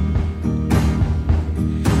shame.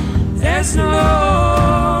 There's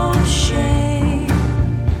no shame.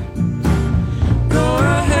 Go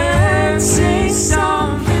ahead, say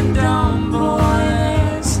something dumb, boy,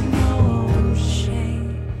 there's no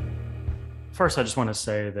shame. First, I just want to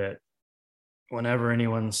say that whenever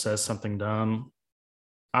anyone says something dumb,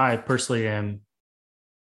 I personally am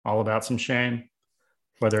all about some shame,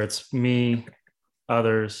 whether it's me,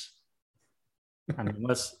 others. I mean,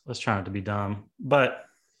 let's try not to be dumb, but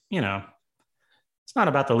you know, it's not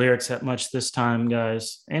about the lyrics that much this time,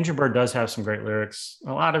 guys. Andrew Bird does have some great lyrics.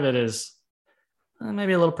 A lot of it is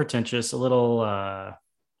maybe a little pretentious, a little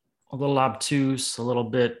obtuse, a little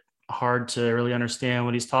bit hard to really understand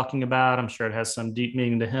what he's talking about. I'm sure it has some deep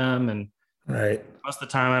meaning to him, and Right. most of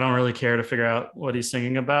the time I don't really care to figure out what he's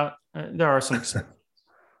singing about. There are some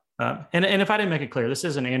and if I didn't make it clear, this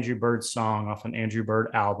is an Andrew Bird song off an Andrew Bird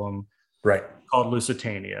album Right. called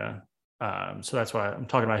Lusitania. So that's why I'm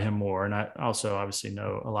talking about him more. And I also obviously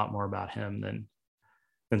know a lot more about him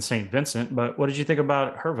than St. Vincent. But what did you think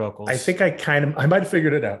about her vocals? I think I might have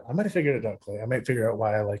figured it out. Clay. I might figure out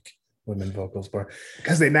why I like women vocals more.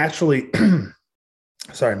 Because they naturally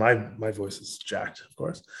sorry, my voice is jacked, of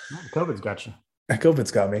course. COVID's got you.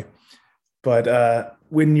 COVID's got me. But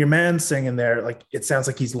when your man's singing there, like it sounds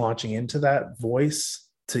like he's launching into that voice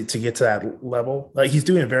to get to that level. Like he's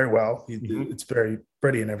doing it very well. It's very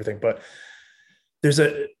pretty and everything. But there's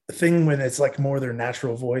a thing when it's like more their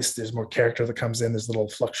natural voice. There's more character that comes in. There's little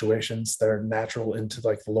fluctuations that are natural into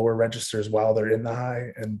like the lower registers while they're in the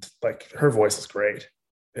high. And like her voice is great.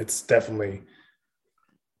 It's definitely,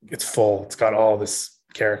 it's full. It's got all this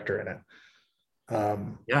character in it.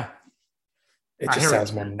 Yeah. It just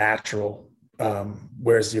sounds more natural.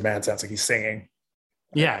 Whereas your man sounds like he's singing.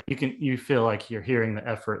 Yeah, you feel like you're hearing the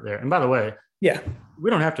effort there. And by the way, yeah, we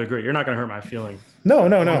don't have to agree. You're not going to hurt my feelings. No. I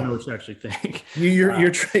don't know what you actually think.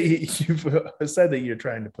 You've said that you're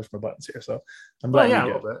trying to push my buttons here, so I'm glad a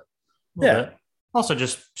you little bit. Yeah. Bit. Also,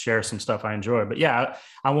 just share some stuff I enjoy. But yeah,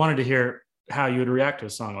 I wanted to hear how you would react to a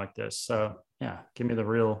song like this. So yeah, give me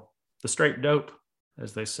the straight dope,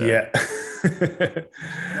 as they say. Yeah.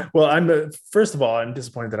 Well, first of all, I'm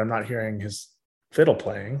disappointed that I'm not hearing his fiddle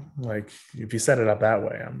playing. Like if you set it up that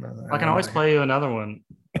way, I can always play you another one.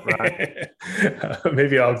 Right?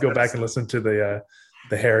 Maybe I'll go back and listen to the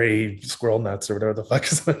Harry Squirrel Nuts or whatever the fuck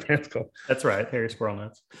is the band's called. That's right, Harry Squirrel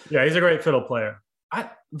Nuts. Yeah, he's a great fiddle player.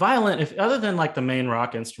 Violin, if other than like the main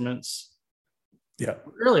rock instruments, yeah,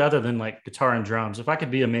 really other than like guitar and drums, if I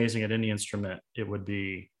could be amazing at any instrument, it would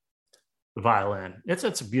be the violin.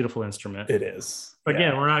 It's a beautiful instrument. It is.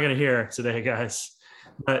 Again, we're not going to hear it today, guys,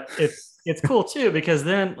 but it's cool too, because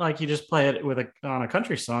then like you just play it on a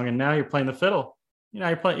country song, and now you're playing the fiddle. You know,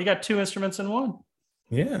 you got 2 instruments in one.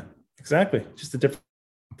 Yeah, exactly. Just a different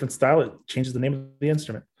style. It changes the name of the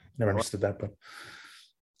instrument. Never understood that, but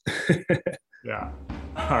yeah.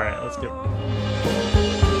 All right, let's get.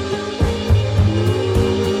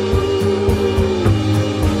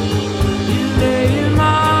 You lay your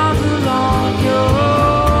arms along your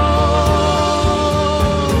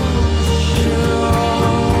shoulder.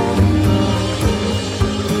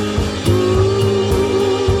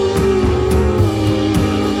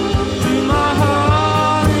 To my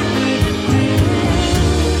heart, it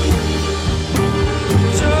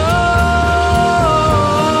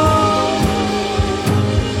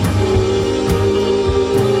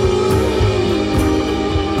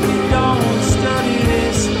we don't study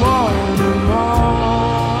this war no more.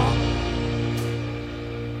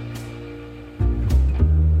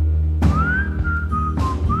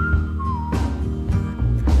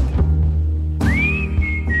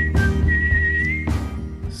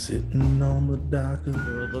 Sitting on the dock of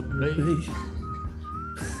The the bay. bay.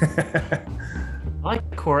 I like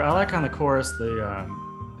the chorus. I like on the chorus the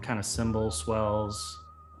kind of cymbal swells,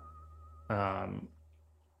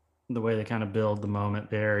 the way they kind of build the moment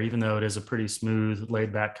there. Even though it is a pretty smooth,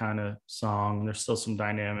 laid back kind of song, there's still some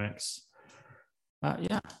dynamics.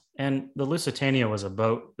 Yeah, and the Lusitania was a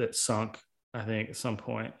boat that sunk, I think, at some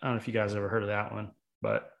point. I don't know if you guys ever heard of that one,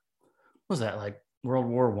 but what was that, like World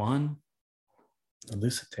War One? The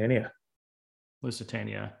Lusitania.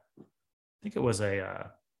 Lusitania. I think it was I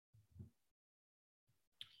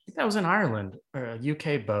think that was in Ireland or a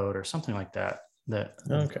UK boat or something like that. That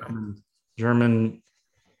Okay. German.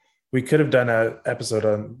 We could have done an episode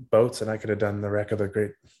on boats, and I could have done the wreck of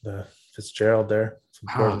the Fitzgerald there, some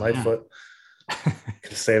Gordon Oh, Lightfoot. Could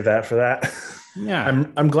have saved that for that. Yeah.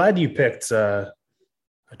 I'm glad you picked a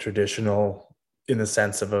traditional, in the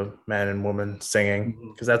sense of a man and woman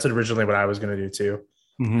singing, because that's originally what I was going to do too.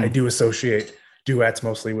 Mhm. I do associate duets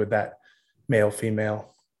mostly with that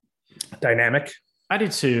male-female dynamic. I do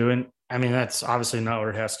too. And I mean, that's obviously not where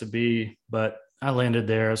it has to be, but I landed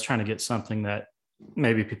there. I was trying to get something that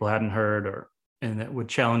maybe people hadn't heard and that would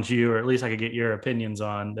challenge you, or at least I could get your opinions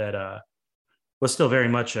on that was still very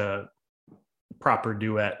much a proper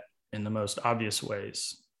duet in the most obvious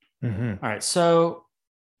ways. Mm-hmm. All right. So,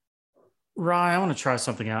 Rye, I want to try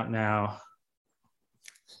something out now,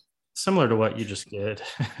 similar to what you just did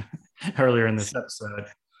earlier in this episode.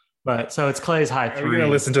 But so it's Clay's High Are Three. we going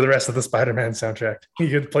to listen to the rest of the Spider-Man soundtrack? You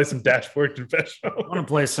could play some Dashboard I Confessional. want to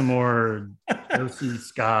play some more O.C.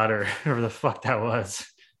 Scott or whoever the fuck that was.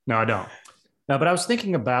 No, I don't. No, but I was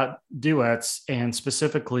thinking about duets, and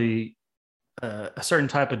specifically a certain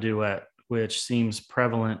type of duet, which seems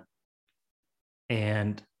prevalent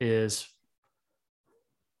and is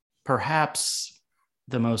perhaps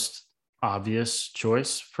the most obvious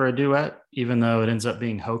choice for a duet, even though it ends up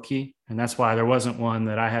being hokey. And that's why there wasn't one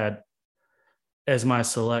that I had as my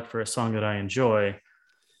select for a song that I enjoy.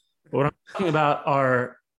 But what I'm talking about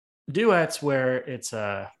are duets where it's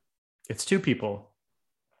two people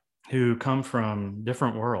who come from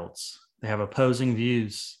different worlds. They have opposing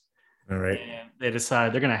views. All right. And they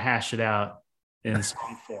decide they're going to hash it out in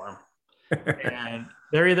song form. And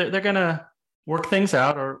they're going to work things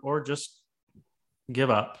out or just give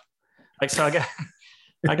up. Like, so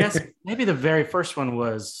I guess maybe the very first one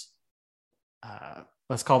was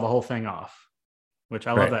Let's Call the Whole Thing Off, which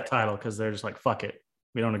I love that title because they're just like, fuck it,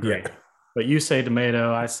 we don't agree. Yeah. But you say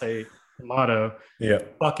tomato, I say tomato. Yeah.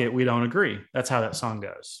 Fuck it, we don't agree. That's how that song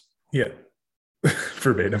goes. Yeah.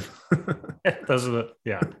 Verbatim. Those are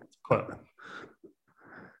the quote.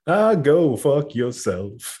 Go fuck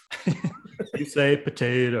yourself. You say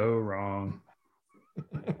potato wrong.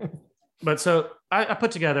 But so I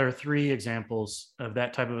put together 3 examples of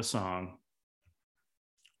that type of a song,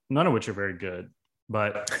 none of which are very good,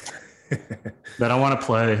 but that I want to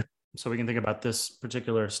play so we can think about this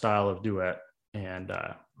particular style of duet. And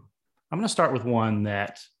I'm going to start with one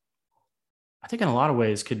that I think in a lot of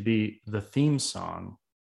ways could be the theme song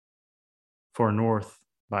for North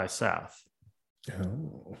by South.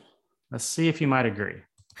 Oh. Let's see if you might agree.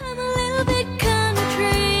 I'm a little bit country.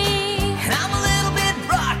 I'm a little bit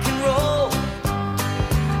rock and roll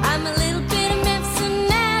I'm a little bit of Memphis and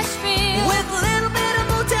Nashville. with a little bit of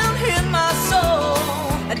Motown in my soul.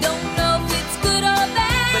 I don't know if it's good or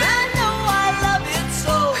bad, But I know I love it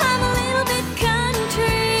so. I'm a little bit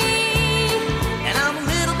country. And I'm a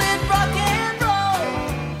little bit rock and roll.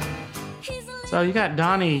 He's a little So you got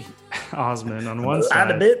Donny Osmond on one I'm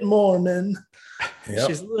a side. bit Mormon. Yep.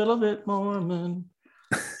 She's a little bit Mormon.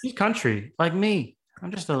 She's country like me.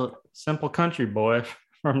 I'm just a simple country boy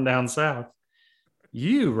from down south.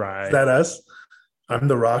 You, right? Is that us? I'm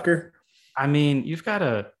the rocker. I mean, you've got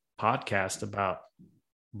a podcast about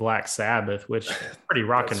Black Sabbath, which is pretty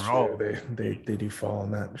rock and That's roll. true. They do fall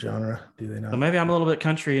in that genre, do they not? So maybe I'm a little bit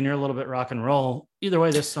country and you're a little bit rock and roll. Either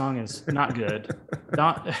way, this song is not good.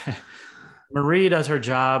 Marie does her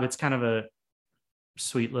job. It's kind of a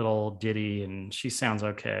sweet little ditty, and she sounds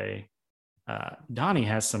okay. Donnie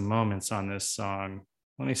has some moments on this song.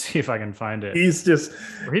 Let me see if I can find it. He just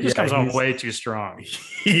comes on way too strong.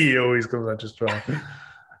 He always comes on too strong.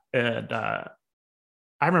 And I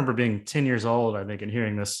remember being 10 years old, I think, and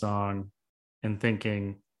hearing this song and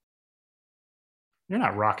thinking, you're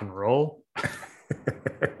not rock and roll.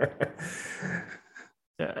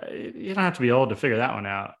 You don't have to be old to figure that one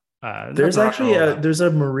out. There's actually there's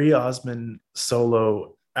a Marie Osmond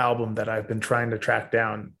solo album that I've been trying to track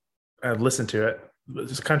down. I've listened to it.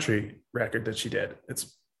 It's a country record that she did.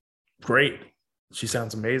 It's great. She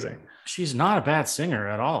sounds amazing. She's not a bad singer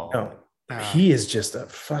at all. No, he is just a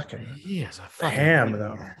fucking ham,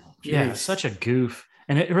 though. Yeah, such a goof.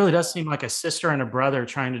 And it really does seem like a sister and a brother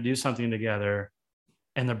trying to do something together.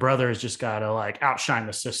 And the brother has just got to like outshine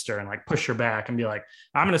the sister and like push her back and be like,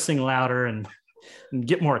 I'm going to sing louder and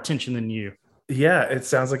get more attention than you. Yeah, it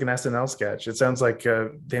sounds like an SNL sketch. It sounds like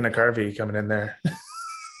Dana Carvey coming in there.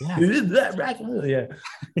 Yeah. Yeah.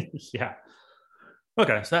 Yeah.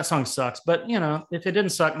 Okay, so that song sucks. But, you know, if it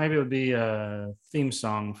didn't suck, maybe it would be a theme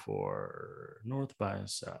song for North by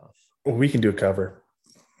South. Well, we can do a cover.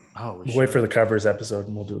 Oh, we'll wait for the covers episode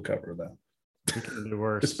and we'll do a cover of that. We can do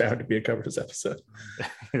worse. It's bound to be a covers episode.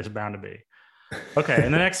 It's bound to be. Okay,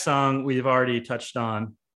 and the next song we've already touched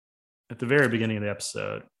on at the very beginning of the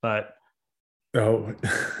episode, but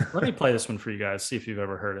let me play this one for you guys, see if you've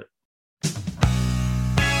ever heard it.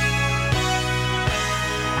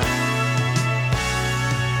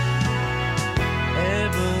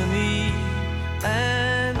 Ebony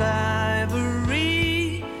and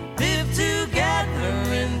ivory live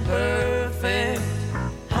together in perfect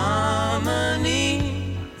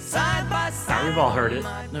harmony, side by side. Now, we've all heard it.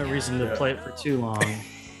 No reason to play it for too long.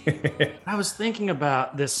 I was thinking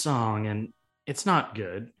about this song, and it's not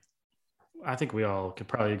good. I think we all could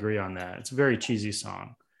probably agree on that. It's a very cheesy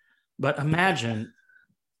song. But imagine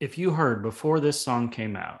if you heard before this song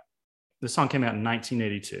came out in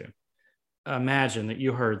 1982. Imagine that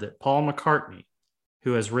you heard that Paul McCartney,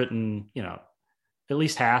 who has written, you know, at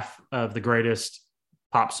least half of the greatest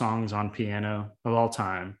pop songs on piano of all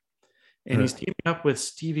time, and he's teaming up with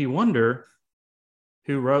Stevie Wonder,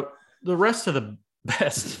 who wrote the rest of the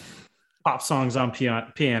best pop songs on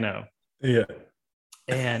piano. Yeah.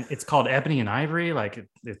 And it's called Ebony and Ivory. Like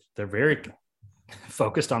they're very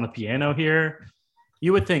focused on the piano here.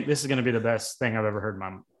 You would think this is going to be the best thing I've ever heard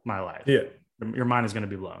in my life. Yeah. Your mind is going to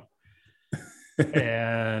be blown.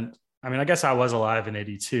 And I mean, I guess I was alive in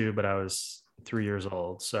 82, but I was 3 years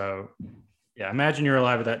old. So yeah, imagine you're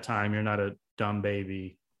alive at that time. You're not a dumb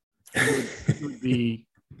baby. You would be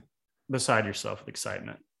beside yourself with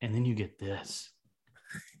excitement. And then you get this.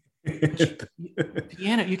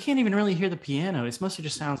 Piano, you can't even really hear the piano. It mostly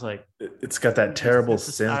just sounds like it's got that terrible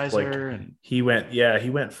synth. Like and he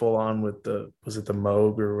went full on with the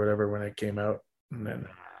Moog or whatever when it came out, and then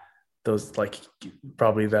those like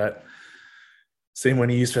probably that same one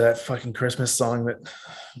he used for that fucking Christmas song that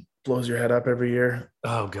blows your head up every year.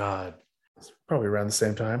 Oh God, it's probably around the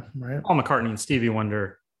same time, right? Paul McCartney and Stevie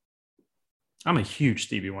Wonder. I'm a huge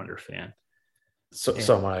Stevie Wonder fan. So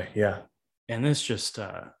am I. Yeah. And this just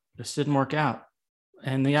didn't work out.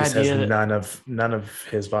 And the this idea has that none of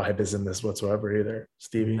his vibe is in this whatsoever either,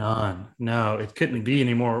 Stevie. None. No, it couldn't be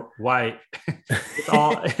any more white.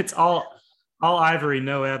 it's all ivory,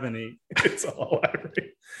 no ebony. It's all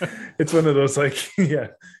ivory. It's one of those like, yeah.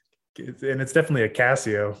 And it's definitely a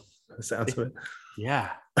Casio, the sounds of it. Yeah.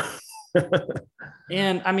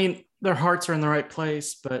 And I mean, their hearts are in the right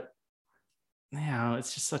place, but you know,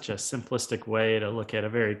 it's just such a simplistic way to look at a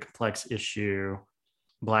very complex issue.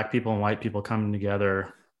 Black people and white people coming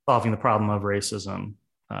together, solving the problem of racism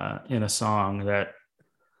in a song that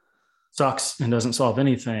sucks and doesn't solve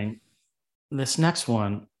anything. This next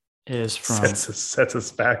one is from sets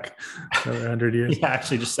us back another 100 years. Yeah,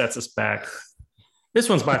 actually just sets us back. This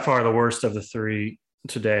one's by far the worst of the three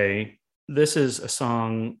today. This is a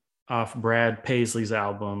song off Brad Paisley's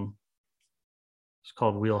album. It's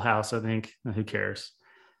called Wheelhouse, I think. Who cares?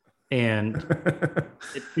 And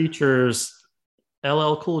it features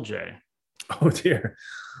LL Cool J. Oh dear.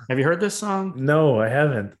 Have you heard this song? No, I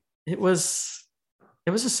haven't. It was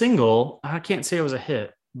a single. I can't say it was a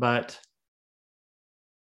hit, but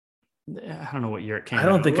I don't know what year it came out. I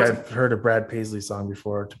don't think I've heard a Brad Paisley song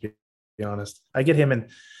before, to be honest. I get him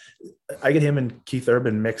and Keith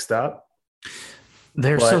Urban mixed up.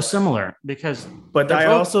 They're so similar because. But I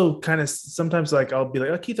also kind of sometimes like I'll be like,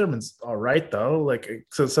 oh, Keith Urban's all right though. Like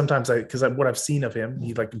so sometimes because what I've seen of him,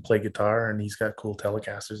 he like can play guitar and he's got cool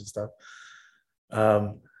Telecasters and stuff.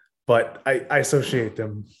 But I associate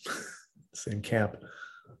them same camp.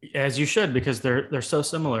 As you should, because they're so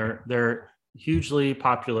similar. They're hugely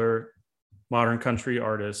popular modern country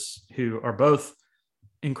artists who are both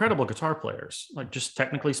incredible guitar players. Like just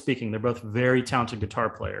technically speaking, they're both very talented guitar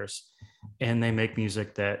players, and they make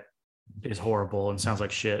music that is horrible and sounds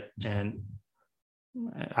like shit. And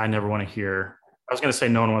I never want to hear. I was going to say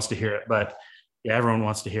no one wants to hear it, but yeah, everyone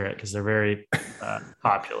wants to hear it because they're very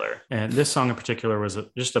popular. And this song in particular was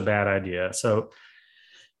just a bad idea. So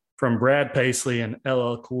from Brad Paisley and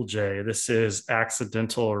LL Cool J, this is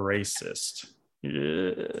Accidental Racist.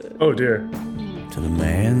 Yeah. Oh, dear. To the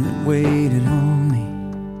man that waited on me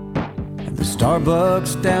at the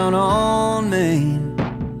Starbucks down on Main,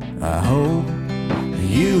 I hope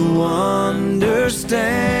you understand.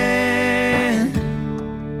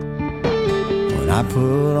 When I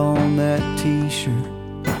put on that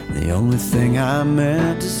t-shirt, the only thing I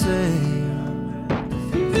meant to say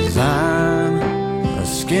is I'm a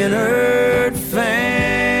Skynyrd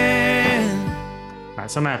fan. All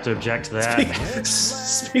right, so I'm gonna have to object to that.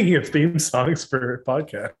 Speaking of theme songs for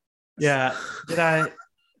podcast. Yeah.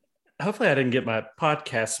 Hopefully I didn't get my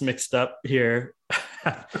podcasts mixed up here.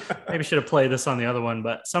 Maybe should have played this on the other one,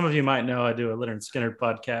 but some of you might know I do a Lynyrd Skynyrd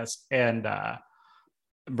podcast, and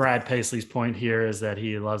Brad Paisley's point here is that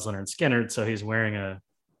he loves Lynyrd Skynyrd, so he's wearing a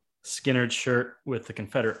Skynyrd shirt with the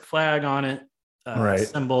Confederate flag on it, a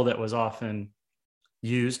symbol that was often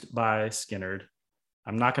used by Skynyrd.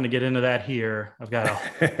 I'm not going to get into that here. I've got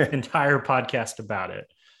an entire podcast about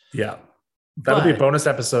it. Yeah. That'll be a bonus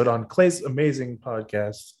episode on Clay's amazing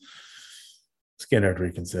podcast, Skynyrd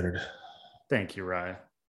Reconsidered. Thank you, Rye.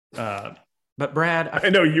 But Brad, I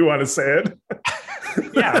know you want to say it.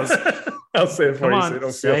 Yeah, I'll say it for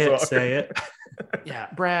you. So say it. Yeah,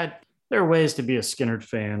 Brad, there are ways to be a Skynyrd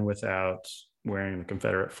fan without wearing the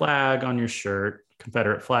Confederate flag on your shirt.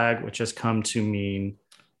 Confederate flag, which has come to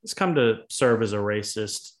serve as a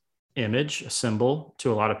racist image, a symbol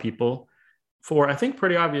to a lot of people for, I think,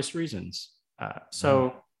 pretty obvious reasons.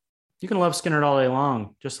 So you can love Skynyrd all day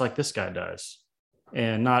long, just like this guy does,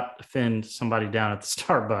 and not offend somebody down at the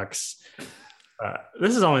Starbucks.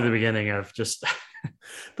 This is only the beginning of just.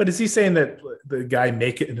 But is he saying that the guy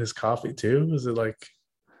make it in his coffee too? Is it like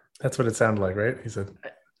that's what it sounded like, right? He said,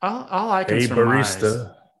 "All I can surmise,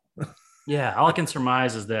 barista." Yeah, all I can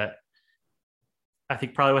surmise is that I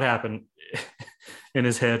think probably what happened in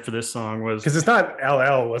his head for this song was because it's not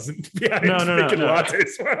LL wasn't behind making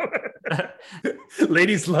lattes.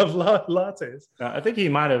 Ladies love lattes. I think he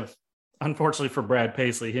might have. Unfortunately for Brad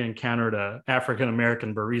Paisley, he encountered an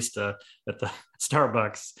African-American barista at the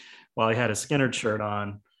Starbucks while he had a Skynyrd shirt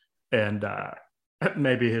on. And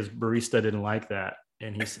maybe his barista didn't like that.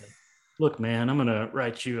 And he said, look, man, I'm going to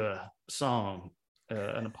write you a song,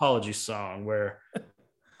 an apology song where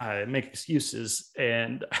I make excuses.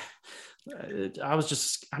 And I'm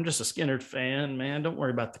just a Skynyrd fan, man. Don't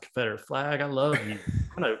worry about the Confederate flag. I love you.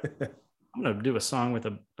 I'm gonna do a song with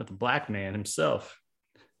a black man himself.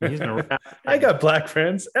 He's gonna rap. I got black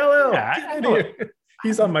friends. LL. Yeah,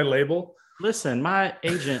 he's on my label. Listen, my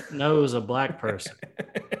agent knows a black person.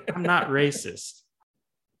 I'm not racist.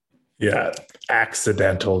 Yeah,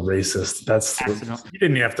 accidental racist. You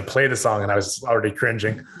didn't even have to play the song, and I was already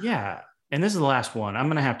cringing. Yeah, and this is the last one. I'm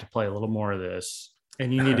gonna have to play a little more of this.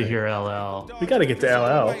 And you need to hear LL. We got to get to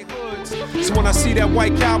LL. So when I see that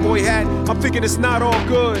white cowboy hat, I'm thinking it's not all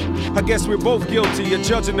good. I guess we're both guilty of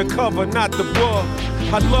judging the cover, not the book.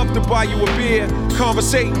 I'd love to buy you a beer,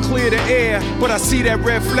 conversate and clear the air. But I see that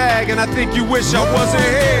red flag and I think you wish I wasn't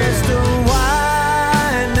here.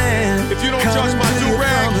 If you don't judge my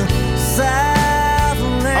do-rag,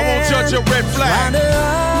 I won't judge your red flag. Trying to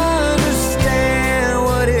understand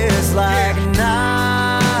what it's like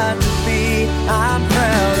not to be. I'm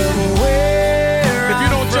proud of where if you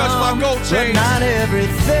don't judge my gold chain, but not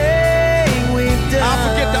everything we've done. I'll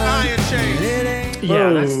forget the iron chain.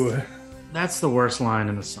 Yeah, that's the worst line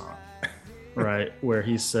in the song, right? Where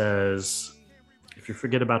he says, if you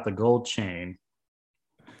forget about the gold chain,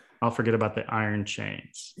 I'll forget about the iron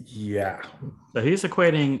chains. Yeah. So he's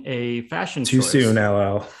equating a fashion Too choice. soon,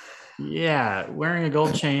 LL. Yeah, wearing a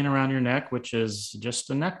gold chain around your neck, which is just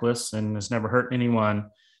a necklace and has never hurt anyone.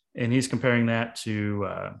 And he's comparing that to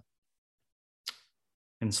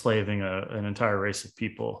enslaving an entire race of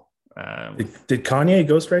people. Did Kanye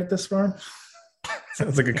ghostwrite this for him?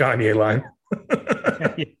 Sounds like a Kanye line.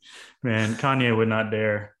 Man, Kanye would not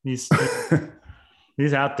dare. He's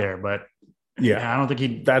out there, but Yeah, I don't think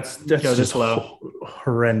he'd that's go just this low.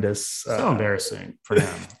 Horrendous. So embarrassing for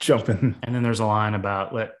him. Jumping. And then there's a line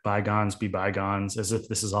about let bygones be bygones, as if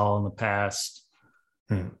this is all in the past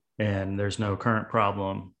and there's no current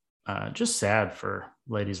problem. Just sad for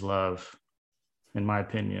Ladies Love, in my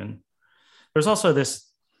opinion. There's also this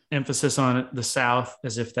emphasis on the South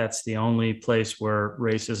as if that's the only place where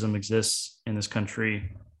racism exists in this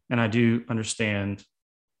country. And I do understand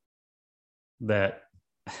that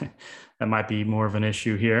that might be more of an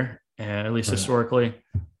issue here, at least historically,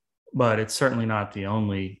 but it's certainly not the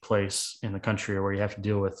only place in the country where you have to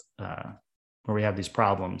deal with where we have these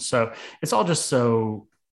problems. So it's all just so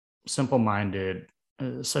simple-minded,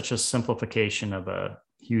 such a simplification of a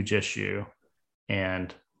huge issue.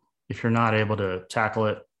 And if you're not able to tackle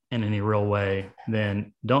it in any real way,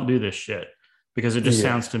 then don't do this shit, because it just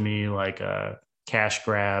sounds to me like a cash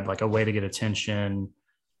grab, like a way to get attention.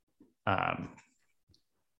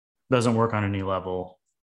 Doesn't work on any level.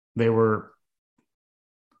 They were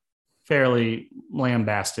fairly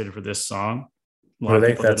lambasted for this song. A lot of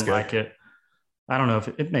people didn't like it. I don't know if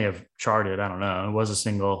it may have charted. I don't know. It was a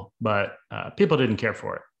single, but people didn't care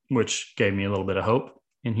for it, which gave me a little bit of hope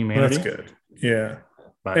in humanity. That's good. Yeah.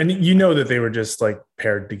 But, and you know that they were just like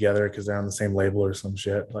paired together because they're on the same label or some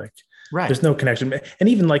shit. Like, right. There's no connection. And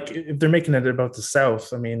even like if they're making it about the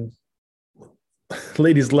South, I mean,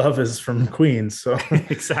 Ladies Love is from Queens, so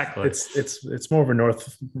exactly. It's more of a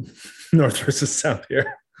north versus south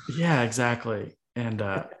here. Yeah, exactly. And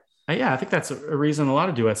I think that's a reason a lot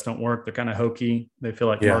of duets don't work. They're kind of hokey. They feel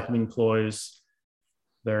like marketing ploys.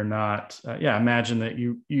 They're not. Imagine that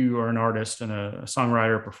you are an artist and a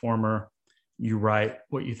songwriter, performer. You write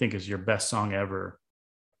what you think is your best song ever.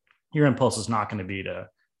 Your impulse is not going to be to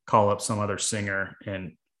call up some other singer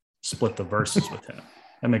and split the verses with him.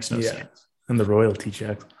 That makes no sense. And the royalty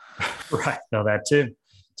check. Right. No, that too.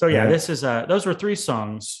 So this is those were 3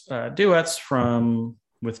 songs, duets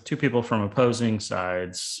with 2 people from opposing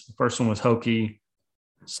sides. The first one was hokey.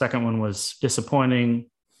 Second one was disappointing.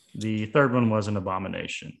 The third one was an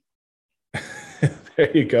abomination.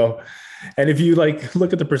 There you go. And if you like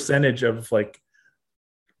look at the percentage of like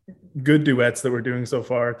good duets that we're doing so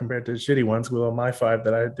far compared to shitty ones, well, my 5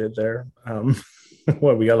 that I did there,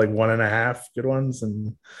 we got like 1.5 good ones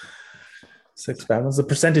and 6 bad ones. The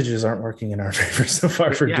percentages aren't working in our favor so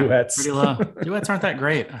far for duets. Pretty low. Duets aren't that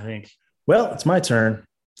great, I think. Well, it's my turn.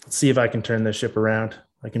 Let's see if I can turn this ship around.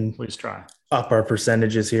 I can please try up our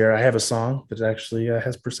percentages here. I have a song that actually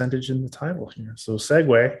has percentage in the title here. So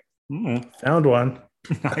segue, found one.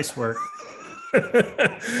 Nice work.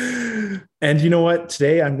 And you know what?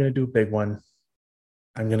 Today I'm going to do a big one.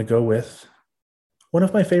 I'm going to go with one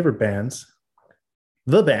of my favorite bands,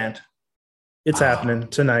 The Band. It's happening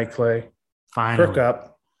tonight, Clay. Finally. Perk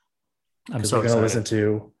up. I'm so we're going to listen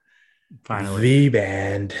to The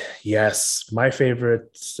Band. Yes, my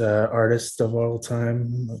favorite artist of all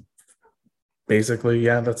time. Basically,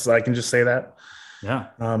 that's I can just say that. Yeah.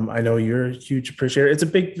 I know you're a huge appreciator. It's a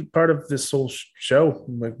big part of this whole show.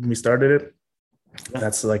 When we started it,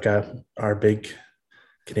 that's like our big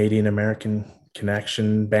Canadian American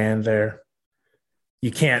connection band there.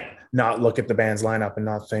 You can't not look at the band's lineup and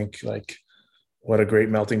not think like, what a great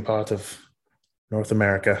melting pot of North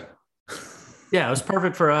America. Yeah, it was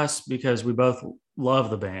perfect for us because we both love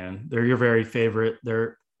the band. They're your very favorite.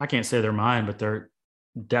 I can't say they're mine, but they're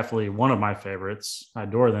definitely one of my favorites. I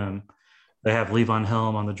adore them. They have Levon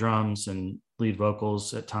Helm on the drums and lead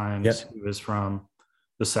vocals at times. Yep. He was from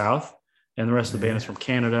the South, and the rest of the band is from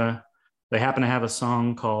Canada. They happen to have a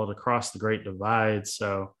song called Across the Great Divide.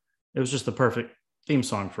 So it was just the perfect theme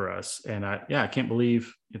song for us. And I can't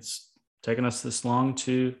believe it's taken us this long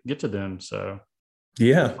to get to them. So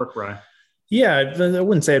work, Rye. Yeah, I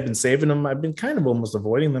wouldn't say I've been saving them. I've been kind of almost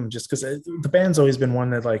avoiding them just because the band's always been one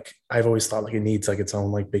that like I've always thought like it needs like its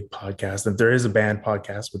own like big podcast. And there is a band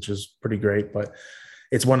podcast, which is pretty great, but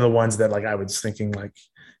it's one of the ones that like I was thinking like,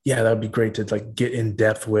 that would be great to like get in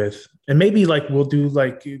depth with. And maybe like we'll do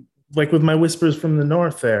like with my Whispers from the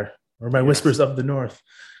North there, or my Whispers of the North.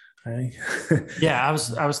 Right? Yeah, I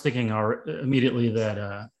was thinking immediately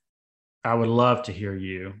that I would love to hear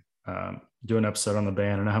you do an episode on the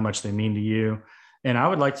band. I know how much they mean to you, and I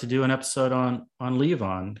would like to do an episode on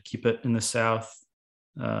Levon. Keep it in the South.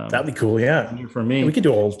 That'd be cool. Yeah, for me, we could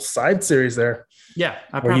do a whole side series there. Yeah,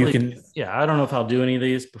 I don't know if I'll do any of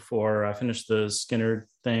these before I finish the Skinner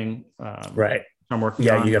thing. Right. I'm working.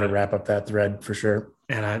 Yeah, you got to wrap up that thread for sure.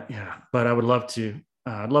 And but I would love to.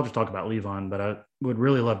 I'd love to talk about Levon, but I would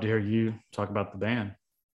really love to hear you talk about the band.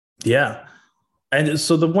 Yeah. And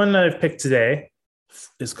so the one that I've picked today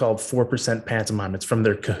is called 4% Pantomime. It's from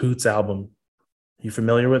their Cahoots album. You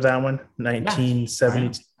familiar with that one?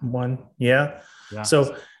 1971. Yeah. Yeah.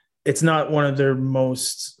 So it's not one of their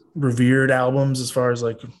most revered albums as far as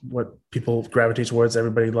like what people gravitate towards.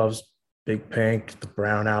 Everybody loves Big Pink, the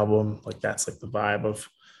Brown album. Like that's like the vibe of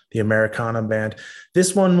the Americana band.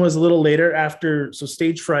 This one was a little later after. So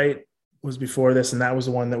Stage Fright was before this. And that was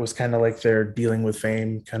the one that was kind of like their Dealing with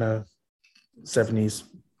Fame kind of 70s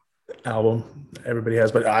album everybody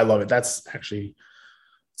has, but I love it. That's actually,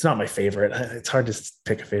 it's not my favorite. It's hard to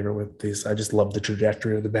pick a favorite with these. I just love the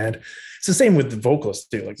trajectory of the band. It's the same with the vocalists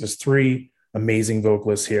too. Like there's 3 amazing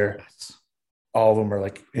vocalists here. All of them are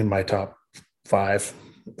like in my top 5.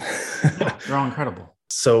 They're all incredible.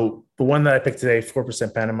 So the one that I picked today,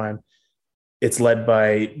 4% Pantomime, it's led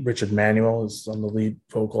by Richard Manuel, is on the lead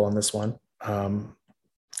vocal on this one.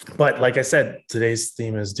 But like I said, today's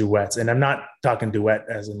theme is duets. And I'm not talking duet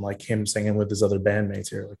as in like him singing with his other bandmates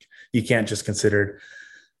here. Like you can't just consider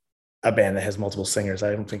a band that has multiple singers.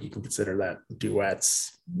 I don't think you can consider that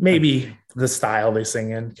duets. Maybe the style they sing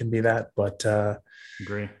in can be that. But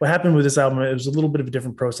Agree. What happened with this album, it was a little bit of a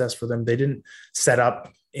different process for them. They didn't set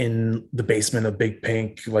up in the basement of Big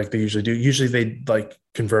Pink like they usually do. Usually they like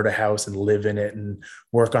convert a house and live in it and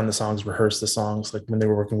work on the songs, rehearse the songs. Like when they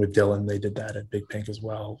were working with Dylan, they did that at Big Pink as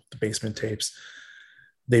well, the basement tapes.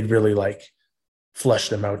 They'd really like flush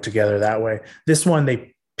them out together that way. This one,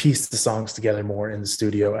 they pieced the songs together more in the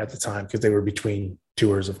studio at the time because they were between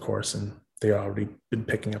tours, of course, and they already been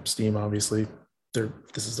picking up steam, obviously.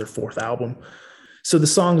 This is their 4th album. So the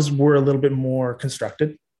songs were a little bit more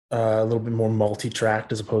constructed, a little bit more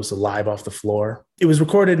multi-tracked as opposed to live off the floor. It was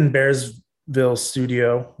recorded in Bearsville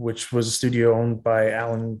Studio, which was a studio owned by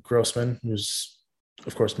Alan Grossman, who's,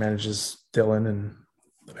 of course, manages Dylan and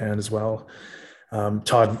the band as well.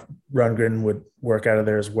 Todd Rundgren would work out of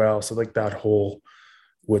there as well. So like that whole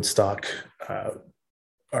Woodstock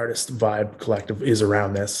artist vibe collective is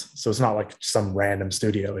around this. So it's not like some random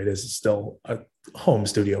studio. It is still a home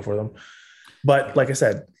studio for them. But like I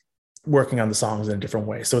said, working on the songs in a different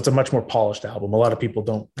way. So it's a much more polished album. A lot of people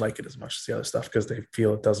don't like it as much as the other stuff because they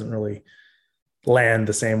feel it doesn't really land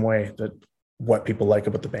the same way that what people like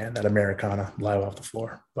about the band, that Americana live off the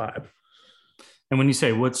floor vibe. And when you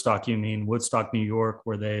say Woodstock, you mean Woodstock, New York,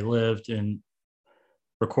 where they lived and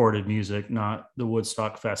recorded music, not the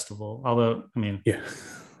Woodstock Festival. Although, I mean, yeah,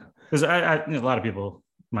 because a lot of people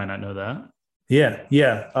might not know that.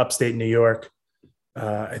 Yeah. Upstate New York.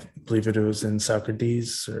 I believe it was in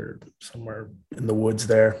Socrates or somewhere in the woods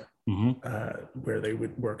there, where they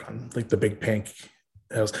would work on like the Big Pink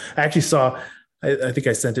house. I actually saw, I think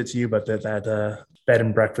I sent it to you, but that bed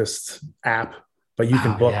and breakfast app, but you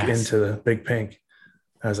can book into the Big Pink.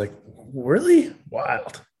 I was like, really?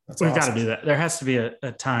 Wild. That's We've awesome. got to do that. There has to be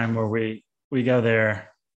a time where we go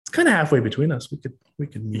there. It's kind of halfway between us. We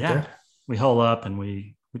could meet there. We hole up and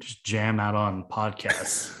we just jam out on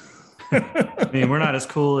podcasts. I mean, we're not as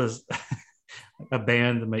cool as a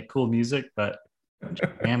band that make cool music, but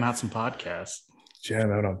jam out some podcasts.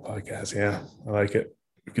 Jam out on podcasts. Yeah, I like it.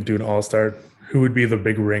 We could do an all-star. Who would be the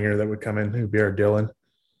big ringer that would come in? Who would be our Dylan?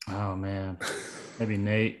 Oh, man. Maybe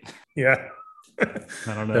Nate. Yeah.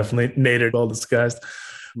 I don't know. Definitely Nate are well disguised.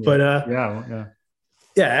 Yeah. But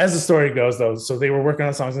yeah. As the story goes, though, so they were working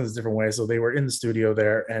on songs in a different way. So they were in the studio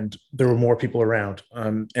there and there were more people around.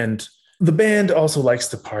 And the band also likes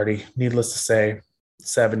to party, needless to say,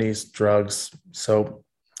 70s, drugs. So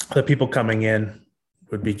the people coming in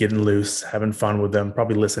would be getting loose, having fun with them,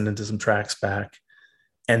 probably listening to some tracks back.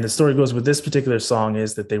 And the story goes with this particular song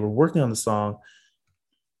is that they were working on the song.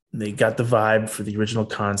 They got the vibe for the original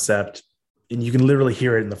concept. And you can literally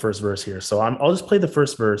hear it in the first verse here. So I'll just play the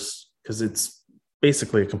first verse because it's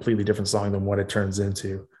basically a completely different song than what it turns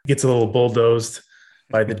into. It gets a little bulldozed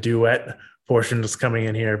by the duet portion that's coming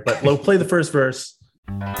in here, but we'll play the first verse.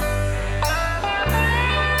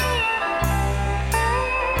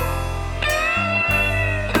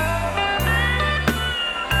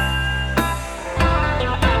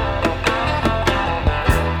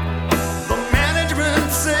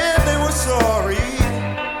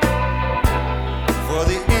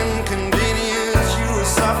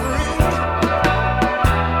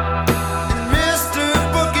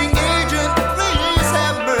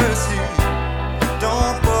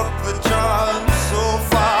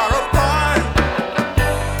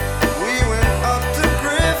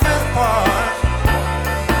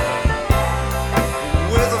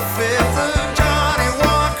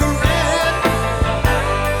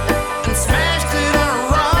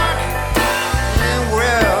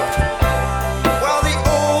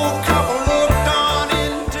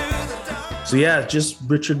 So yeah, just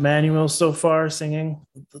Richard Manuel so far singing.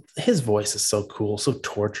 His voice is so cool, so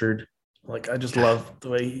tortured. Like I just love the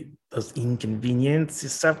way those inconvenience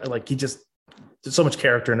stuff. Like there's so much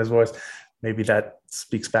character in his voice. Maybe that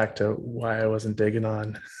speaks back to why I wasn't digging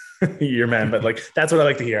on Your Man, but like that's what I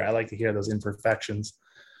like to hear. I like to hear those imperfections.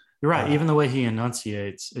 You're right. Even the way he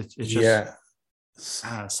enunciates, it's just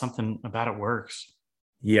something about it works.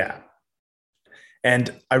 Yeah.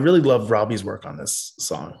 And I really love Robbie's work on this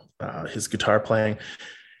song, his guitar playing.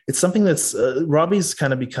 It's something that's Robbie's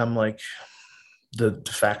kind of become like the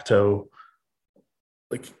de facto,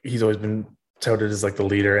 like he's always been touted as like the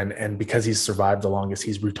leader. And because he's survived the longest,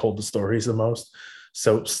 he's retold the stories the most.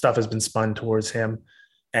 So stuff has been spun towards him.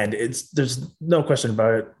 And there's no question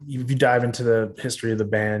about it. If you dive into the history of the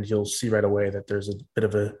band, you'll see right away that there's a bit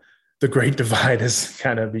of the great divide is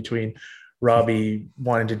kind of between Robbie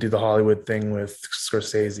wanting to do the Hollywood thing with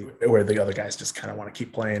Scorsese, where the other guys just kind of want to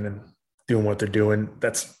keep playing and doing what they're doing.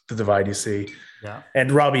 That's the divide you see. Yeah.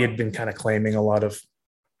 And Robbie had been kind of claiming a lot of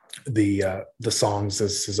the songs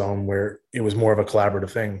as his own, where it was more of a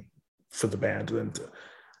collaborative thing for the band. And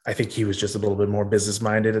I think he was just a little bit more business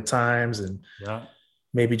minded at times. And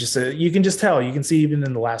maybe you can just tell, you can see even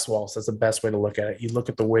in The Last Waltz, that's the best way to look at it. You look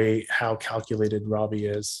at the way how calculated Robbie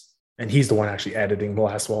is. And he's the one actually editing The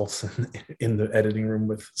Last Waltz in the editing room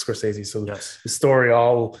with Scorsese. So the story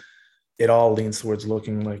it all leans towards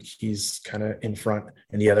looking like he's kind of in front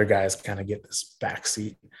and the other guys kind of get this back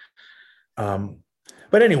seat.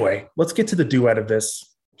 But anyway, let's get to the duet of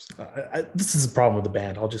this. This is the problem with the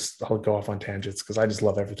band. I'll go off on tangents because I just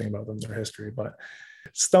love everything about them, their history. But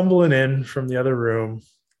stumbling in from the other room,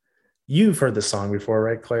 you've heard this song before,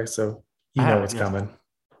 right, Clay? So you know what's coming.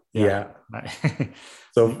 Yeah.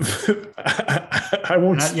 So I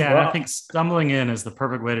won't. I think stumbling in is the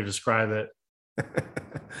perfect way to describe it.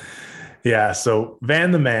 Yeah. So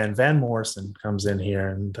Van Morrison comes in here,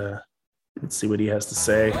 and let's see what he has to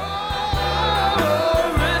say.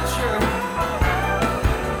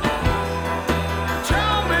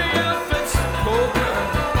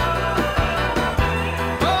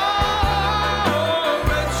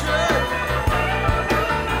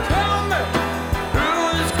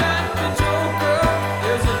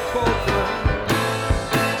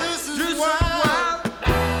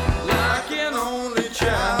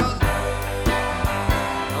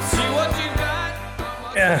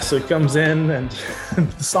 So he comes in, and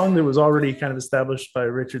the song that was already kind of established by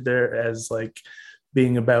Richard there as like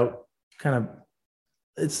being about kind of,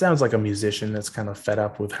 it sounds like a musician that's kind of fed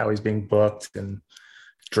up with how he's being booked and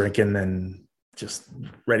drinking and just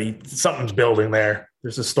ready. Something's building there.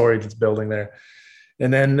 There's a story that's building there.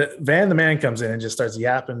 And then Van the Man comes in and just starts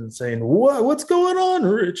yapping and saying, what's going on,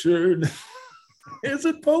 Richard? Is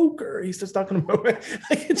it poker? He's just talking about it.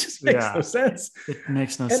 Like, it just makes no sense. It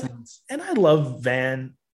makes no sense. And I love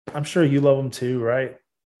Van. I'm sure you love him too, right?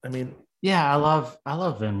 I mean, yeah, I love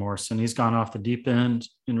Van Morrison. He's gone off the deep end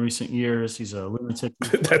in recent years. He's a lunatic.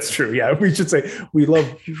 That's true. Yeah, we should say we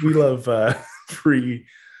love free.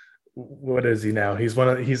 What is he now? He's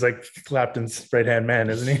like Clapton's right hand man,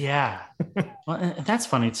 isn't he? Yeah. Well, and that's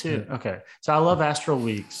funny too. Okay, so I love Astral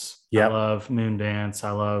Weeks. I love Moondance.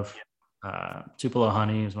 I love Tupelo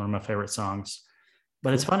Honey is one of my favorite songs.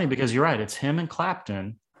 But it's funny because you're right. It's him and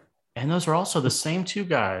Clapton. And those are also the same two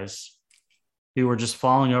guys who were just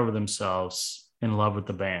falling over themselves in love with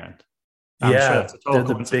the band. They're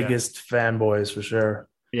the biggest fanboys for sure.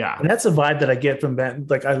 Yeah. And that's a vibe that I get from Ben.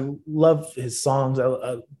 Like, I love his songs.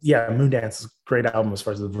 Moondance is a great album as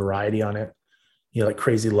far as the variety on it. You know, like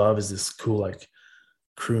Crazy Love is this cool, like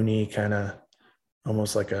croony kind of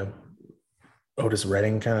almost like a Otis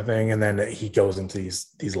Redding kind of thing. And then he goes into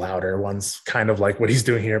these louder ones, kind of like what he's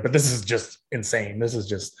doing here. But this is just insane. This is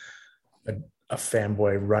just a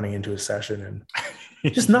fanboy running into a session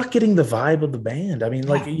and just not getting the vibe of the band. I mean,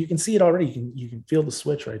 like you can see it already. You can feel the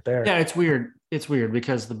switch right there. Yeah, it's weird. It's weird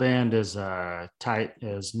because the band is tight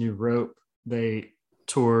as New Rope. They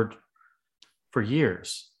toured for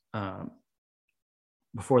years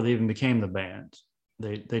before they even became the band.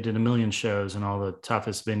 They did 1 million shows in all the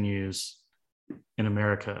toughest venues in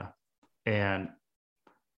America. And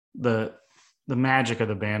the magic of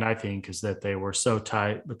the band, I think, is that they were so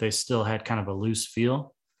tight, but they still had kind of a loose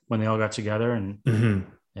feel when they all got together and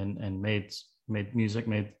and made music,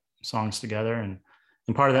 made songs together. And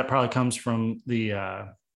part of that probably comes from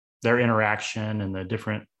their interaction and the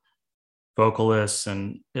different vocalists,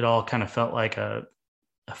 and it all kind of felt like a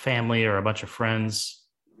family or a bunch of friends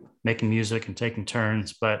making music and taking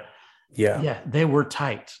turns. But they were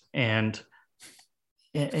tight. And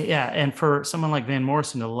for someone like Van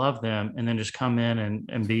Morrison to love them and then just come in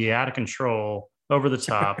and be out of control, over the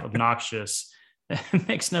top, obnoxious, it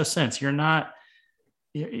makes no sense. You're not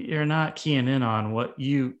you're not keying in on what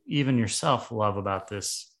you even yourself love about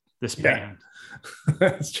this band.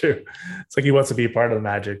 That's true. It's like he wants to be a part of the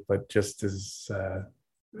magic, but just is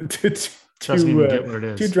Doesn't even get what it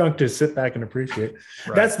is. Too drunk to sit back and appreciate.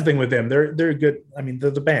 Right. That's the thing with them. They're good. I mean, they're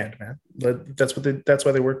the band, man. That's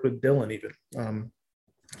why they worked with Dylan. Even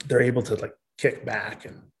they're able to like kick back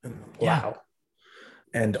and wow,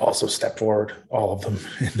 and also step forward. All of them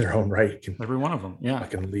in their own right. Every one of them, yeah. I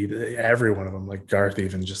can lead every one of them. Like Garth,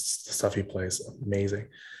 even just the stuff he plays, amazing.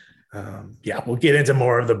 We'll get into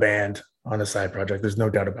more of the band on a side project. There's no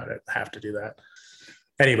doubt about it. I have to do that.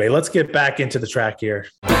 Anyway, let's get back into the track here.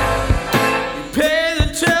 Pay the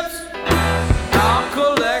tips, I'll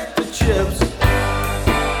collect the chips.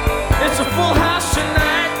 It's a full house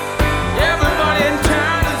tonight. Everybody in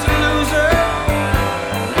town is a loser.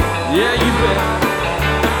 Yeah, you bet.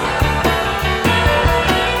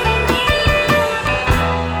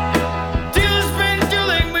 Dealer's been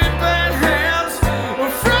dealing with bad hands. We're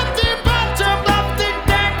from the bottom of the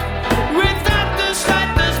deck without the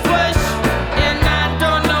slightest push. And I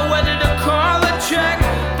don't know whether to call a check,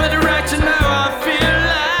 but right now I feel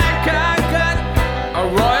like I got a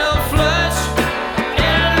royal flush.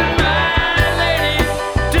 And my lady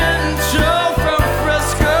didn't show from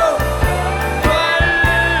Frisco, but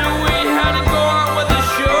we had to go on with the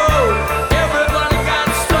show. Everybody got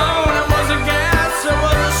stoned, it was a gas, it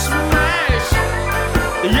was a smash.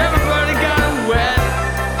 Everybody got wet,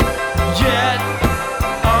 yet.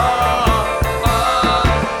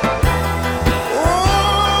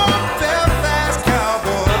 Belfast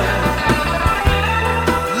cowboy,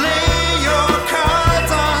 lay your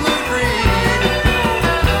cards on the green.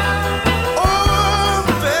 Oh,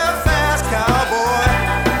 Belfast cowboy,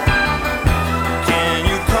 can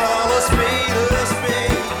you call a spade a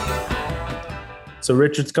spade? So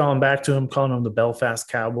Richard's calling back to him, calling him the Belfast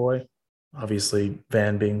Cowboy. Obviously,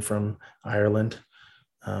 Van being from Ireland.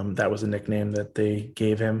 That was a nickname that they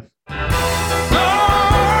gave him. Oh,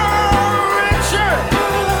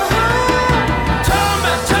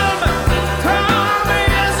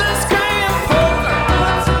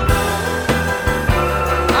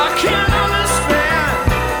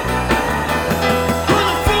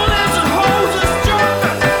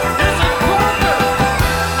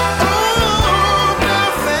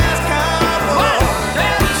 Belfast cowboy,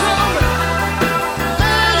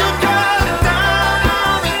 lay your cards down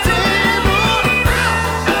on the table.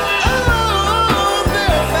 Oh,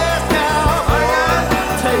 Belfast cowboy,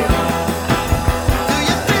 do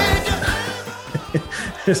you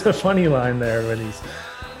think There's a funny line there when he's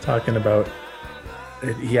talking about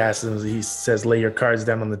he asks him, he says, lay your cards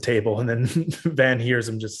down on the table. And then Van hears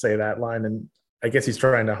him just say that line. And I guess he's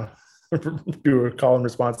trying to do a call and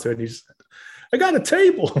response to it. And he's, I got a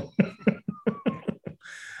table.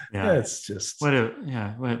 Yeah, it's just what the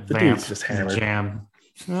vamp dude's just hammered. jam.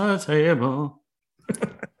 A table.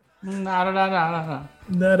 Na, da, da, da, da, da.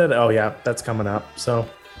 No. Oh yeah, that's coming up. So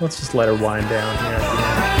let's just let her wind down here.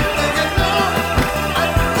 at the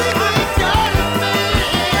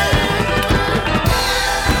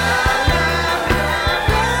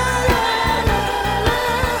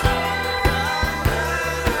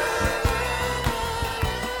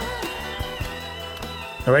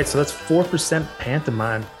end. All right, so that's 4%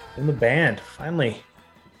 pantomime in the band. Finally,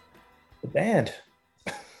 the band.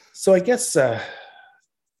 So I guess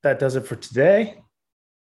that does it for today.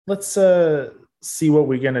 Let's see what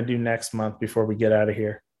we're gonna do next month before we get out of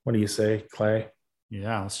here. What do you say, Clay?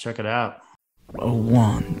 Yeah, let's check it out. Oh,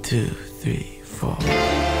 1, 2, 3, 4.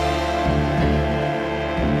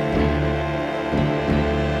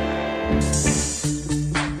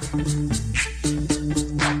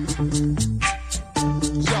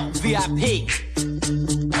 Yo, VIP.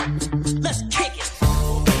 Let's kick it.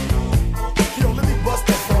 Yo, let me bust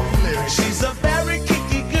that funky lyric. She's a very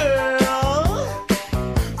kicky girl,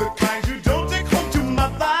 the kind you don't take home to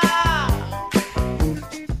mother.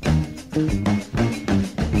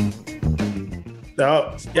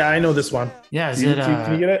 Oh, yeah, I know this one. Yeah,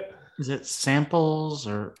 Can you get it? is it samples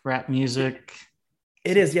or rap music?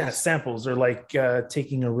 It is, yeah. Samples are like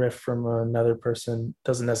taking a riff from another person.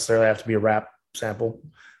 Doesn't necessarily have to be a rap sample.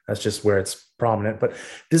 That's just where it's prominent. But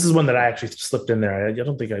this is one that I actually slipped in there. I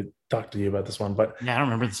don't think I talked to you about this one, but Yeah, I don't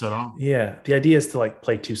remember this at all. yeah, the idea is to like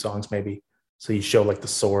play two songs maybe. So you show like the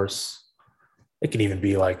source. It can even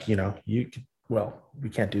be like, you know, you could, well, we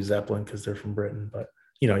can't do Zeppelin because they're from Britain, but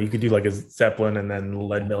you know, you could do like a Zeppelin and then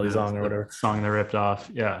Lead Belly song or whatever. Song they ripped off.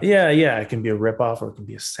 Yeah. Yeah. It can be a ripoff or it can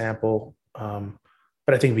be a sample.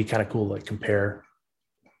 But I think it'd be kind of cool to like compare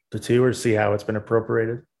the two or see how it's been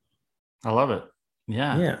appropriated. I love it.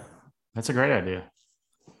 Yeah. Yeah. That's a great idea.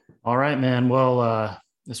 All right, man. Well,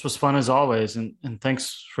 this was fun as always. And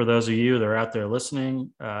thanks for those of you that are out there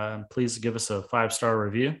listening. Please give us a 5-star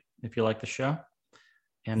review if you like the show.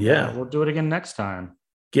 And we'll do it again next time.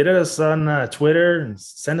 Get us on Twitter and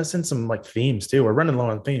send us in some like themes too. We're running low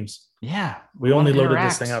on themes. Yeah. We only loaded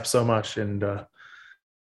this thing up so much. And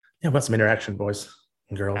we want some interaction, boys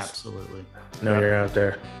and girls. Absolutely. No, you're out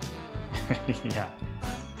there. Yeah.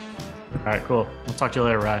 All right, cool. We'll talk to you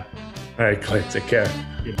later, Rye. All right, Clay. Take care.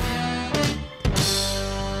 Yeah.